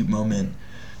like a cute moment,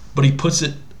 but he puts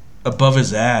it above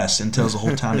his ass and tells the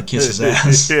whole town to kiss his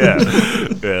ass.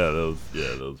 that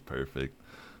was perfect.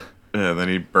 Yeah, then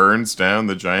he burns down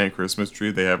the giant Christmas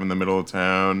tree they have in the middle of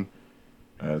town.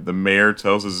 The mayor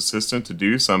tells his assistant to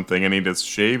do something, and he just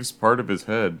shaves part of his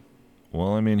head.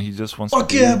 Well, I mean, he just wants Fuck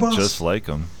to be yeah, boss. just like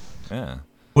him. Yeah.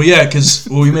 Well, yeah, because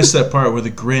we missed that part where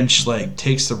the Grinch like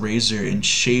takes the razor and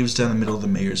shaves down the middle of the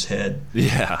mayor's head,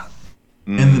 Yeah.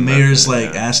 and the mayor's okay,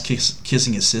 like yeah. ass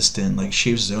kissing assistant like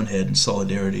shaves his own head in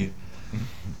solidarity.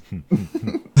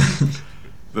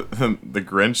 The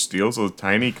Grinch steals a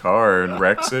tiny car and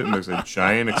wrecks it, and there's a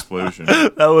giant explosion.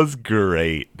 That was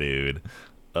great, dude.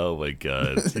 Oh my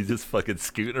god. He's just fucking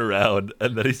scooting around,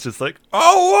 and then he's just like,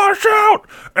 "Oh, watch out!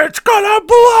 It's gonna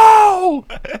blow!"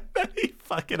 And then he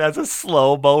fucking has a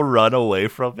slow-mo run away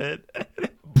from it.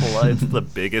 It's the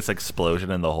biggest explosion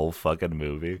in the whole fucking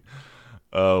movie.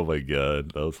 Oh my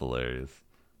god, that was hilarious.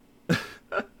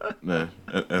 Nah.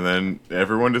 And then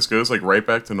everyone just goes like right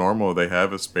back to normal. They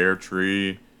have a spare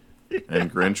tree,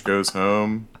 and Grinch goes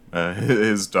home.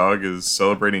 His dog is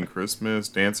celebrating Christmas,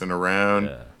 dancing around.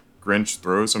 Yeah. Grinch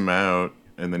throws him out,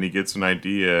 and then he gets an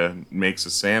idea, makes a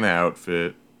Santa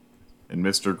outfit, and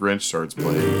Mr. Grinch starts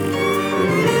playing.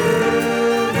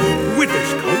 With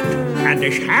this coat and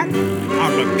this hat,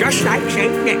 I'll look just like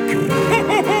Saint Nick.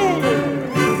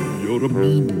 You're a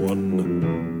mean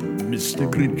one, Mr.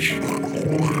 Grinch.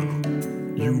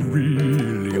 You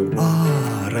really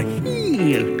are a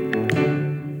heel.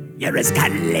 You're as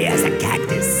cuddly as a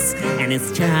cactus and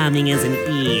as charming as an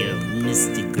eel,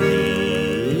 Mr.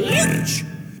 Grinch.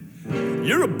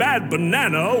 You're a bad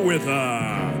banana with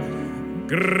a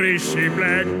greasy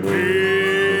black peel.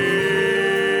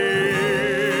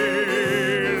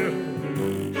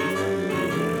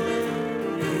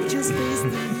 Just face the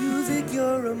music,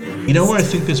 you're a You know where I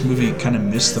think this movie kind of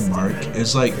missed the mark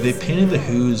is like they painted the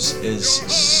Who's as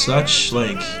such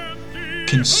like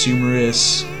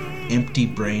consumerist, empty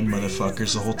brain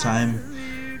motherfuckers the whole time,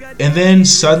 and then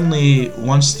suddenly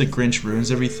once the Grinch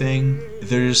ruins everything,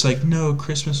 they're just like, no,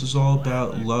 Christmas was all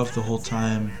about love the whole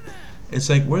time. It's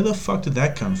like, where the fuck did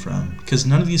that come from? Because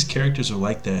none of these characters are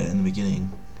like that in the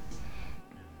beginning.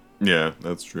 Yeah,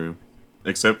 that's true.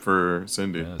 Except for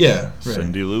Cindy. Yeah, right.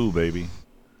 Cindy Lou, baby.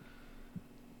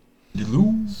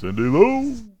 Lou. Cindy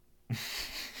Lou.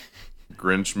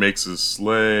 Grinch makes his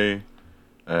sleigh,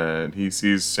 and he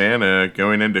sees Santa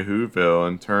going into Whoville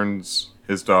and turns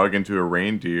his dog into a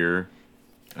reindeer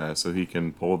so he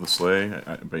can pull the sleigh.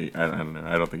 But I don't know.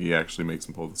 I don't think he actually makes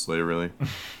him pull the sleigh, really.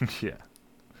 Yeah.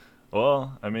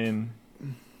 Well, I mean...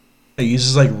 He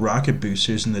uses like rocket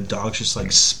boosters and the dog's just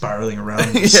like spiraling around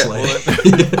in the sleigh.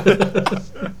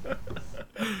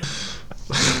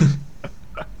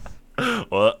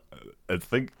 Well, I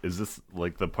think, is this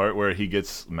like the part where he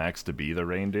gets Max to be the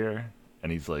reindeer?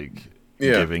 And he's like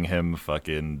giving him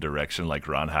fucking direction like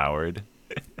Ron Howard.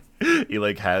 he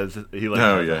has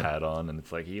a hat on and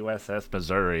it's like USS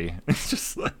Missouri. It's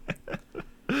just like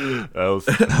that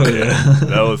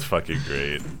was fucking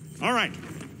great. All right.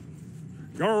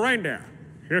 You're a reindeer.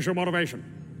 Here's your motivation.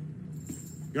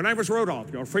 Your name is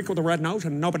Rudolph. You're a freak with a red nose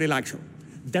and nobody likes you.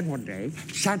 Then one day,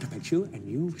 Santa picks you and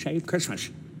you save Christmas.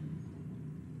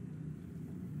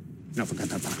 Now forget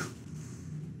that part.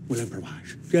 We'll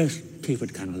improvise. Just keep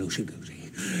it kind of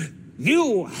loosey-goosey.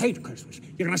 You hate Christmas.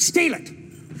 You're going to steal it.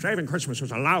 Saving Christmas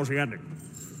was a lousy ending.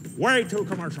 Way too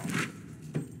commercial.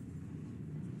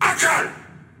 Action!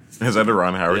 Is that a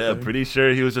Ron Howard Yeah, thing? pretty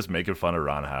sure he was just making fun of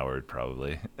Ron Howard,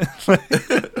 probably. I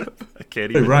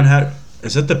can't even... Wait, Ron Howard,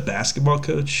 is that the basketball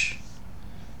coach?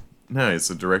 No, it's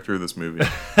the director of this movie.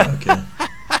 Okay.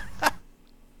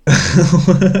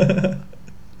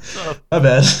 My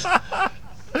bad.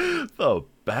 The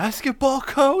basketball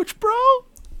coach, bro?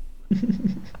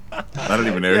 I don't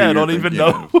even know. Yeah, I don't even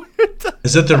know.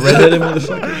 Is that the redheaded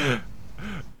motherfucker?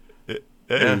 He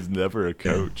was never a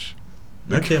coach.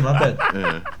 Okay, my bad.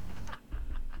 Yeah.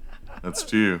 That's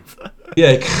 2.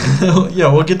 Yeah,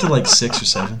 yeah, we'll get to like 6 or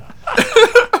 7.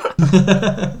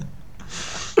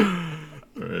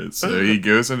 Alright, so he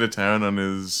goes into town on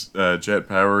his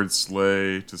jet-powered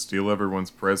sleigh to steal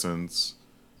everyone's presents.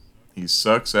 He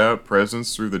sucks out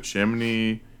presents through the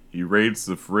chimney. He raids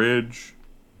the fridge.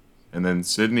 And then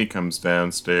Sydney comes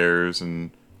downstairs and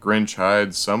Grinch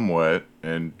hides somewhat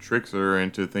and tricks her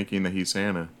into thinking that he's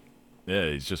Santa.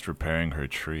 Yeah, he's just repairing her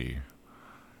tree.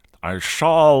 I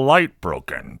saw a light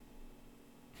broken.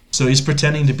 So he's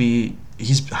pretending to be...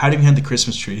 He's hiding behind the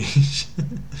Christmas tree.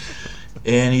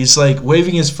 And he's like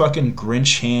waving his fucking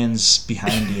Grinch hands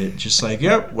behind it. Just like,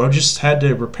 yep, well, just had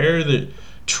to repair the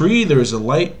tree. There was a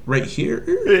light right here.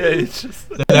 Yeah, it's just...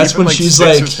 That's when she's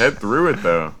sticks like... his head through it,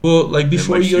 though. Well, like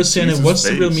before like, you go, she Santa, sees his what's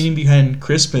the real face. meaning behind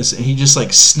Christmas? And he just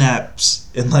like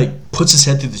snaps and like puts his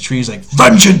head through the tree. He's like,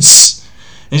 vengeance!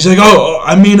 And he's like, oh,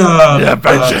 I mean,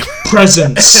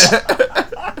 presents.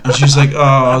 And she's like, oh,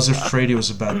 I was afraid it was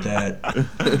about that.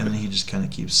 And then he just kind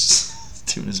of keeps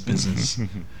doing his business.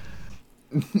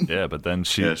 Yeah, but then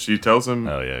she... She tells him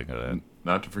Oh, yeah, go ahead.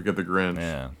 not to forget the Grinch.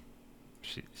 Yeah.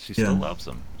 She still loves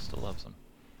him. Still loves him.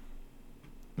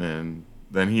 And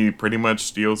then he pretty much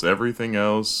steals everything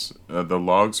else, the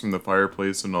logs from the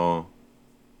fireplace and all.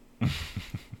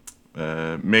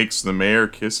 Makes the mayor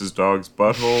kiss his dog's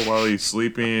butthole while he's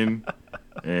sleeping,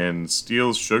 and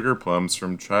steals sugar plums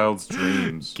from child's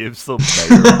dreams. Gives the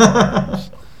mayor arms.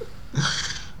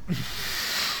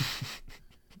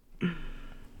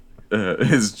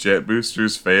 his jet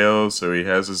boosters fail, so he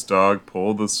has his dog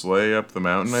pull the sleigh up the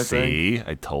mountain, I think. See?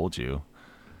 I told you.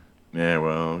 Yeah,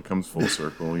 well, it comes full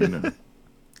circle, you know.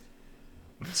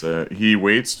 So he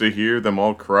waits to hear them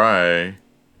all cry.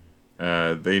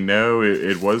 They know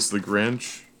it was the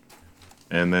Grinch.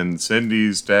 And then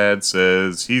Cindy's dad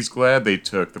says he's glad they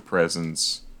took the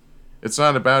presents. It's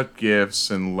not about gifts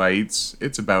and lights,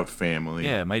 it's about family.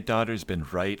 Yeah, my daughter's been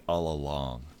right all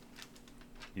along.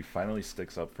 He finally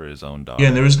sticks up for his own daughter. Yeah,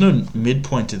 and there was no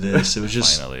midpoint to this. It was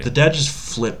just Finally. the dad just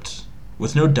flipped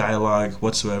with no dialogue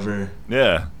whatsoever.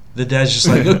 Yeah. The dad's just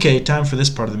like, okay, time for this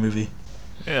part of the movie.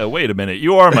 Yeah, wait a minute.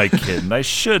 You are my kid, and I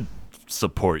should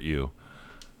support you.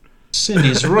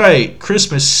 Cindy's right.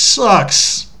 Christmas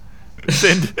sucks.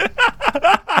 Cindy's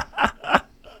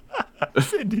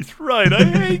right. I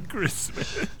hate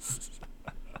Christmas.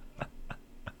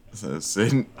 So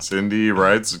Cindy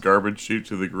rides the garbage chute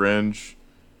to the Grinch.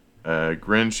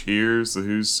 Grinch hears the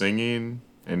Who's singing,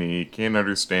 and he can't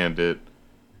understand it.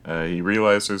 He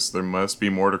realizes there must be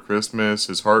more to Christmas.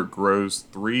 His heart grows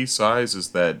 3 sizes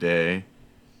that day,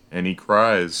 and he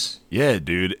cries. Yeah,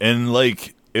 dude. And,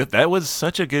 like, that was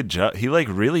such a good job. He, like,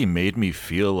 really made me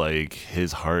feel like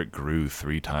his heart grew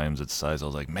 3 times its size. I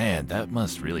was like, man, that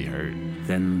must really hurt.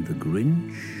 Then the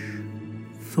Grinch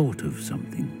thought of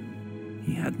something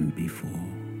he hadn't before.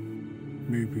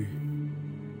 Maybe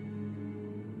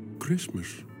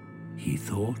Christmas He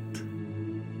thought,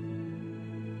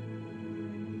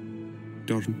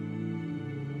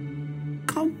 doesn't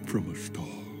come from a star.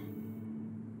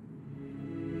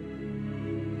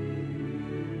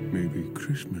 Maybe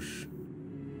Christmas,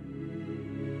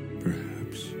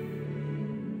 perhaps,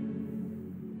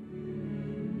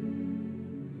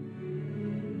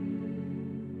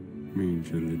 means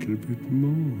a little bit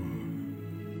more.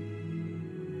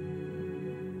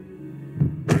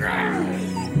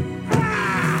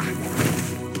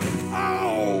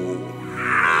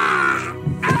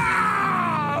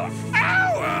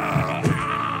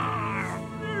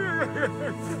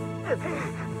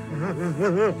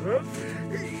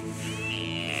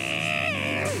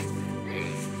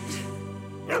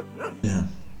 Yeah.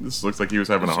 This looks like he was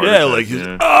having a heart Yeah, attack. like, he's,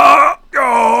 oh,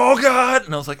 God.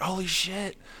 And I was like, holy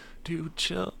shit. Dude,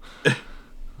 chill.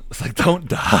 It's like, don't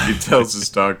die. He tells his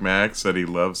dog Max that he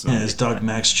loves him. Yeah, his dog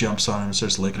Max jumps on him and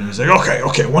starts licking him. He's like,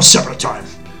 okay, one step at a time.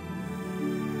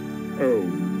 Oh,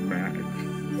 Max.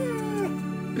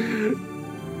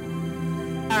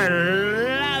 I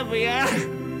love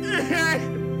you.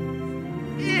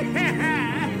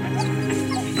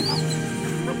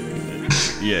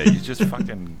 Yeah, you just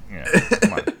fucking... Yeah,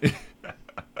 come on.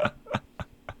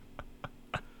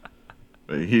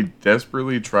 He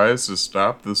desperately tries to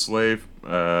stop the sleigh.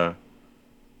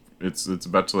 It's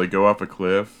about to, like, go off a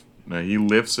cliff. Now, he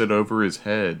lifts it over his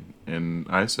head. And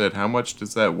I said, how much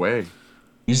does that weigh?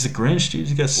 He's the Grinch, dude.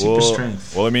 He's got super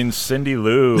strength. Well, I mean, Cindy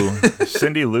Lou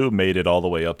made it all the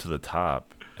way up to the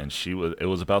top, and it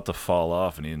was about to fall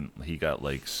off, and he got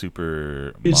like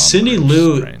super. Dude, mom Cindy Grinch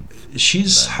Lou, strength.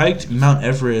 she's hiked Mount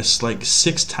Everest like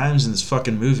 6 times in this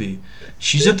fucking movie.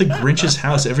 She's at the Grinch's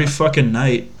house every fucking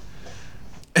night.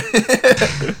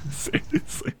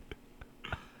 Seriously.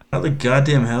 How the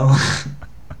goddamn hell?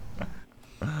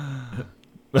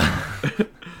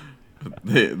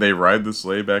 They ride the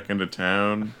sleigh back into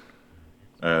town.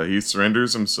 He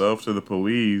surrenders himself to the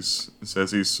police,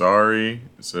 says he's sorry,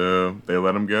 so they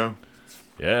let him go.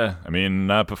 Yeah, I mean,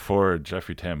 not before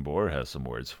Jeffrey Tambor has some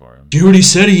words for him. Do you hear what he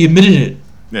said? He admitted it.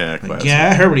 Yeah, Like, classic. yeah,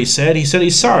 I heard what he said. He said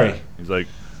he's sorry. He's like,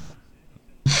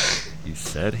 he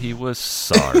said he was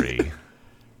sorry.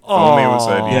 Only was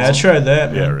that Yeah, I easy. tried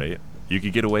that, Yeah, man. right. You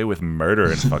could get away with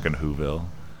murder in fucking Whoville.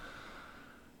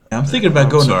 I'm thinking about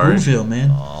going sorry. to Whoville,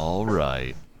 man. All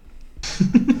right.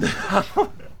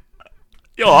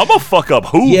 Yo, I'm gonna fuck up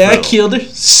Whoville. Yeah, I killed her.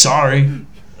 Sorry.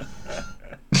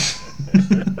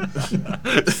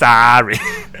 Sorry.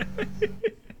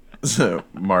 So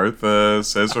Martha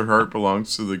says her heart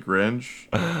belongs to the Grinch.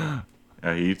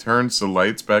 He turns the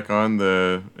lights back on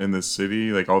in the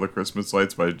city, like all the Christmas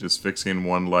lights, by just fixing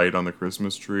one light on the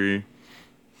Christmas tree.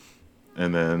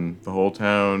 And then the whole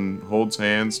town holds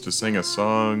hands to sing a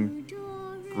song.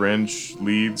 Grinch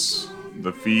leads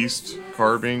the feast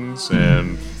carvings,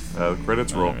 and the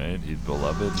credits roll. All right, he's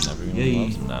beloved, and everyone Yay.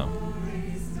 loves him now.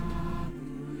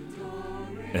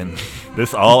 And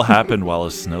this all happened while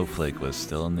a snowflake was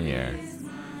still in the air.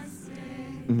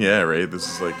 Yeah, right. This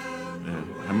is like,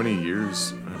 how many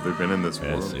years have there been in this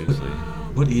Yeah, world? seriously.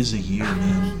 What is a year,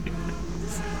 man?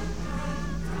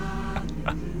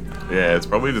 Yeah, it's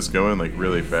probably just going like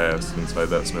really fast inside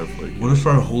that snowflake. What if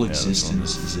our whole that's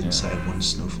existence is inside one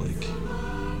snowflake?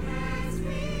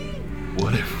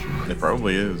 What if? It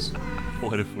probably is.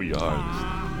 What if we are?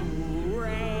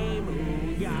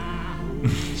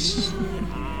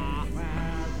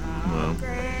 Well,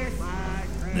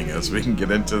 I guess we can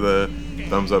get into the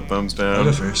thumbs up, thumbs down. I'll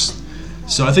go first.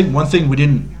 So I think one thing we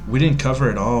didn't cover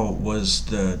at all was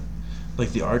the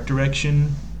art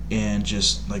direction and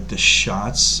just like the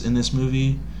shots in this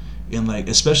movie, and like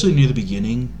especially near the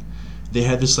beginning, they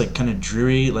had this like kind of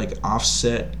dreary like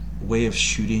offset way of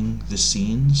shooting the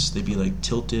scenes. They'd be like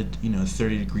tilted,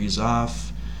 30 degrees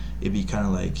off. It'd be kind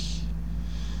of like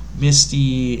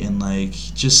misty and like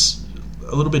just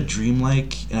a little bit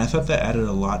dreamlike, and I thought that added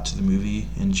a lot to the movie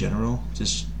in general.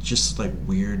 Just like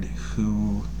weird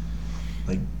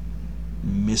like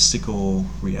mystical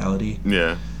reality.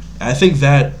 Yeah. I think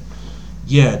that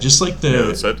just like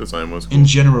the set design was cool. In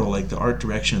general, like the art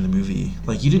direction of the movie,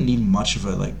 like you didn't need much of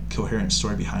a like coherent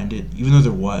story behind it, even though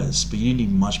there was, but you didn't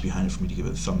need much behind it for me to give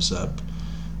it a thumbs up.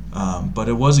 But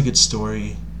it was a good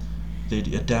story. They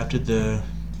adapted the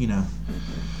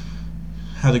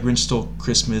How the Grinch Stole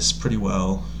Christmas pretty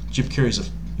well. Jim Carrey's a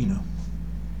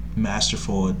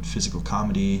masterful at physical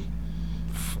comedy.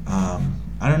 I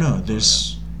don't know.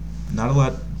 There's not a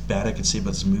lot bad I could say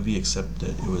about this movie except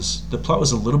that the plot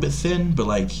was a little bit thin, but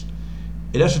like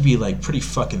it'd have to be like pretty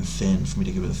fucking thin for me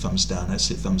to give it a thumbs down. I'd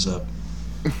say thumbs up.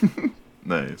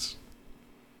 Nice.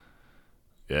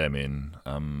 Yeah, I mean,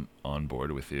 I'm on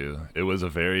board with you. It was a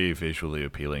very visually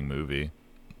appealing movie.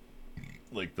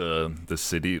 Like the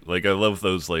city, like I love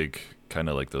those like kind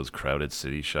of like those crowded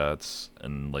city shots,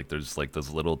 and like there's like those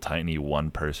little tiny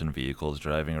one-person vehicles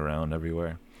driving around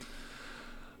everywhere.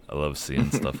 I love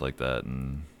seeing stuff like that,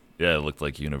 and yeah, it looked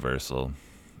like Universal.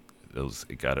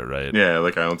 It got it right. Yeah,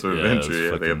 like Islands of Adventure.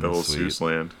 Yeah, they have the whole sweet. Seuss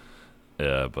land.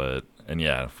 Yeah,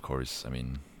 yeah, of course. I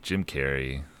mean, Jim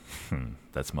Carrey.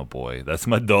 That's my boy. That's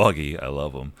my doggy. I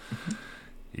love him.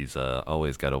 He's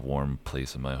always got a warm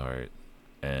place in my heart.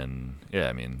 And yeah,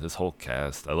 I mean, this whole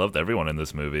cast. I loved everyone in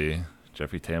this movie.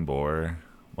 Jeffrey Tambor,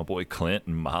 my boy Clint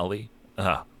and Molly.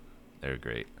 They're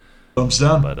great. Thumbs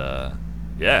down. But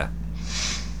yeah,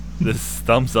 this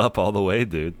thumbs up all the way,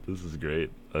 dude. This is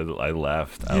great. I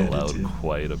laughed out loud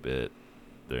quite a bit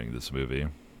during this movie.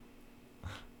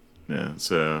 Yeah.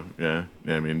 So yeah.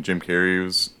 I mean, Jim Carrey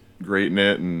was great in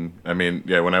it, and I mean,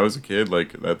 yeah. When I was a kid,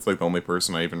 like that's like the only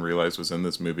person I even realized was in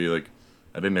this movie. Like,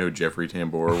 I didn't know who Jeffrey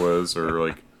Tambor was, or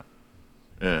like,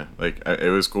 yeah, like it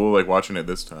was cool like watching it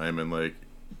this time and like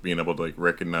being able to like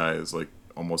recognize like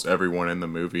almost everyone in the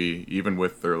movie, even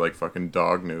with their like fucking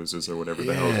dog noses or whatever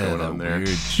the hell is going on there.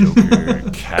 Weird Joker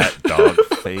cat dog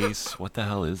face. What the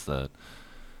hell is that?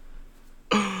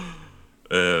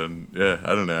 And yeah,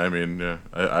 I don't know. I mean, yeah,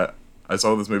 I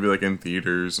saw this movie like in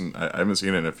theaters, and I haven't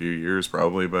seen it in a few years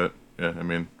probably, but yeah, I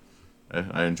mean.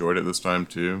 I enjoyed it this time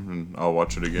too, and I'll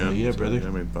watch it again. Yeah, brother. Yeah,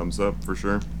 I mean, thumbs up for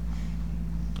sure.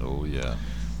 Oh yeah.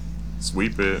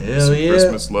 Sweep it. Hell Some yeah.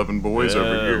 Christmas loving boys Yeah,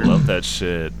 over here. Love that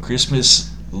shit.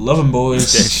 Christmas loving boys.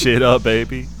 That shit up,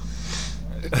 baby.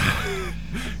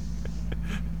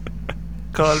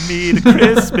 Call me the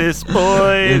Christmas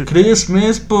boy. The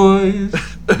Christmas boys.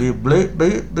 The black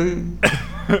day.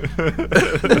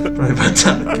 Probably about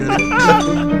time to get it.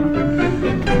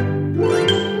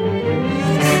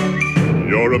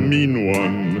 You're a mean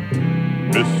one,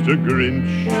 Mr.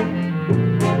 Grinch.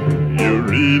 You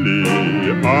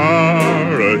really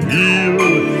are a heel.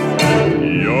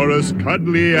 You're as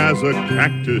cuddly as a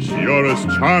cactus. You're as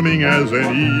charming as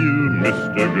an eel,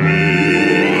 Mr.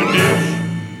 Grinch.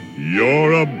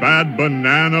 You're a bad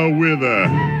banana with a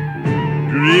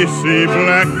greasy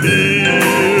black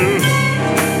peel.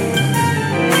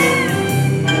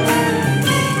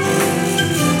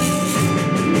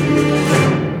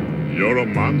 You're a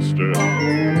monster,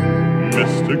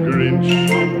 Mr. Grinch.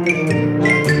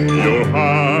 Your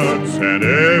heart's an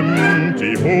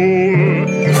empty hole.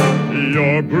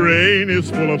 Your brain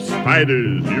is full of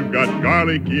spiders. You've got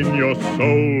garlic in your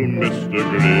soul, Mr.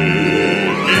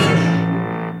 Grinch.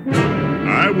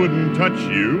 I wouldn't touch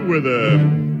you with a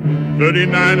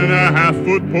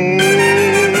 39.5-foot pole.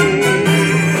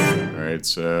 All right,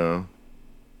 so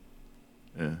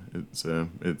yeah,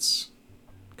 it's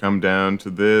come down to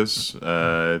this.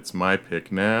 It's my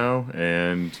pick now,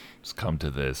 and It's come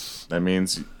to this. that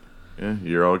means yeah,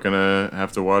 you're all gonna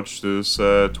have to watch this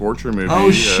torture movie. Oh,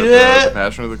 shit!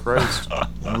 Passion of the Christ.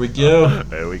 There we go.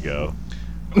 There we go.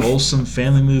 Wholesome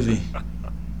family movie.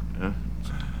 Yeah.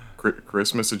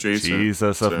 Christmas adjacent.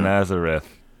 Jesus of So,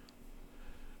 Nazareth.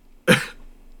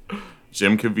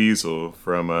 Jim Caviezel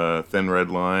from Thin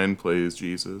Red Line plays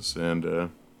Jesus,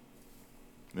 and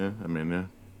yeah, I mean, yeah,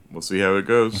 we'll see how it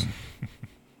goes.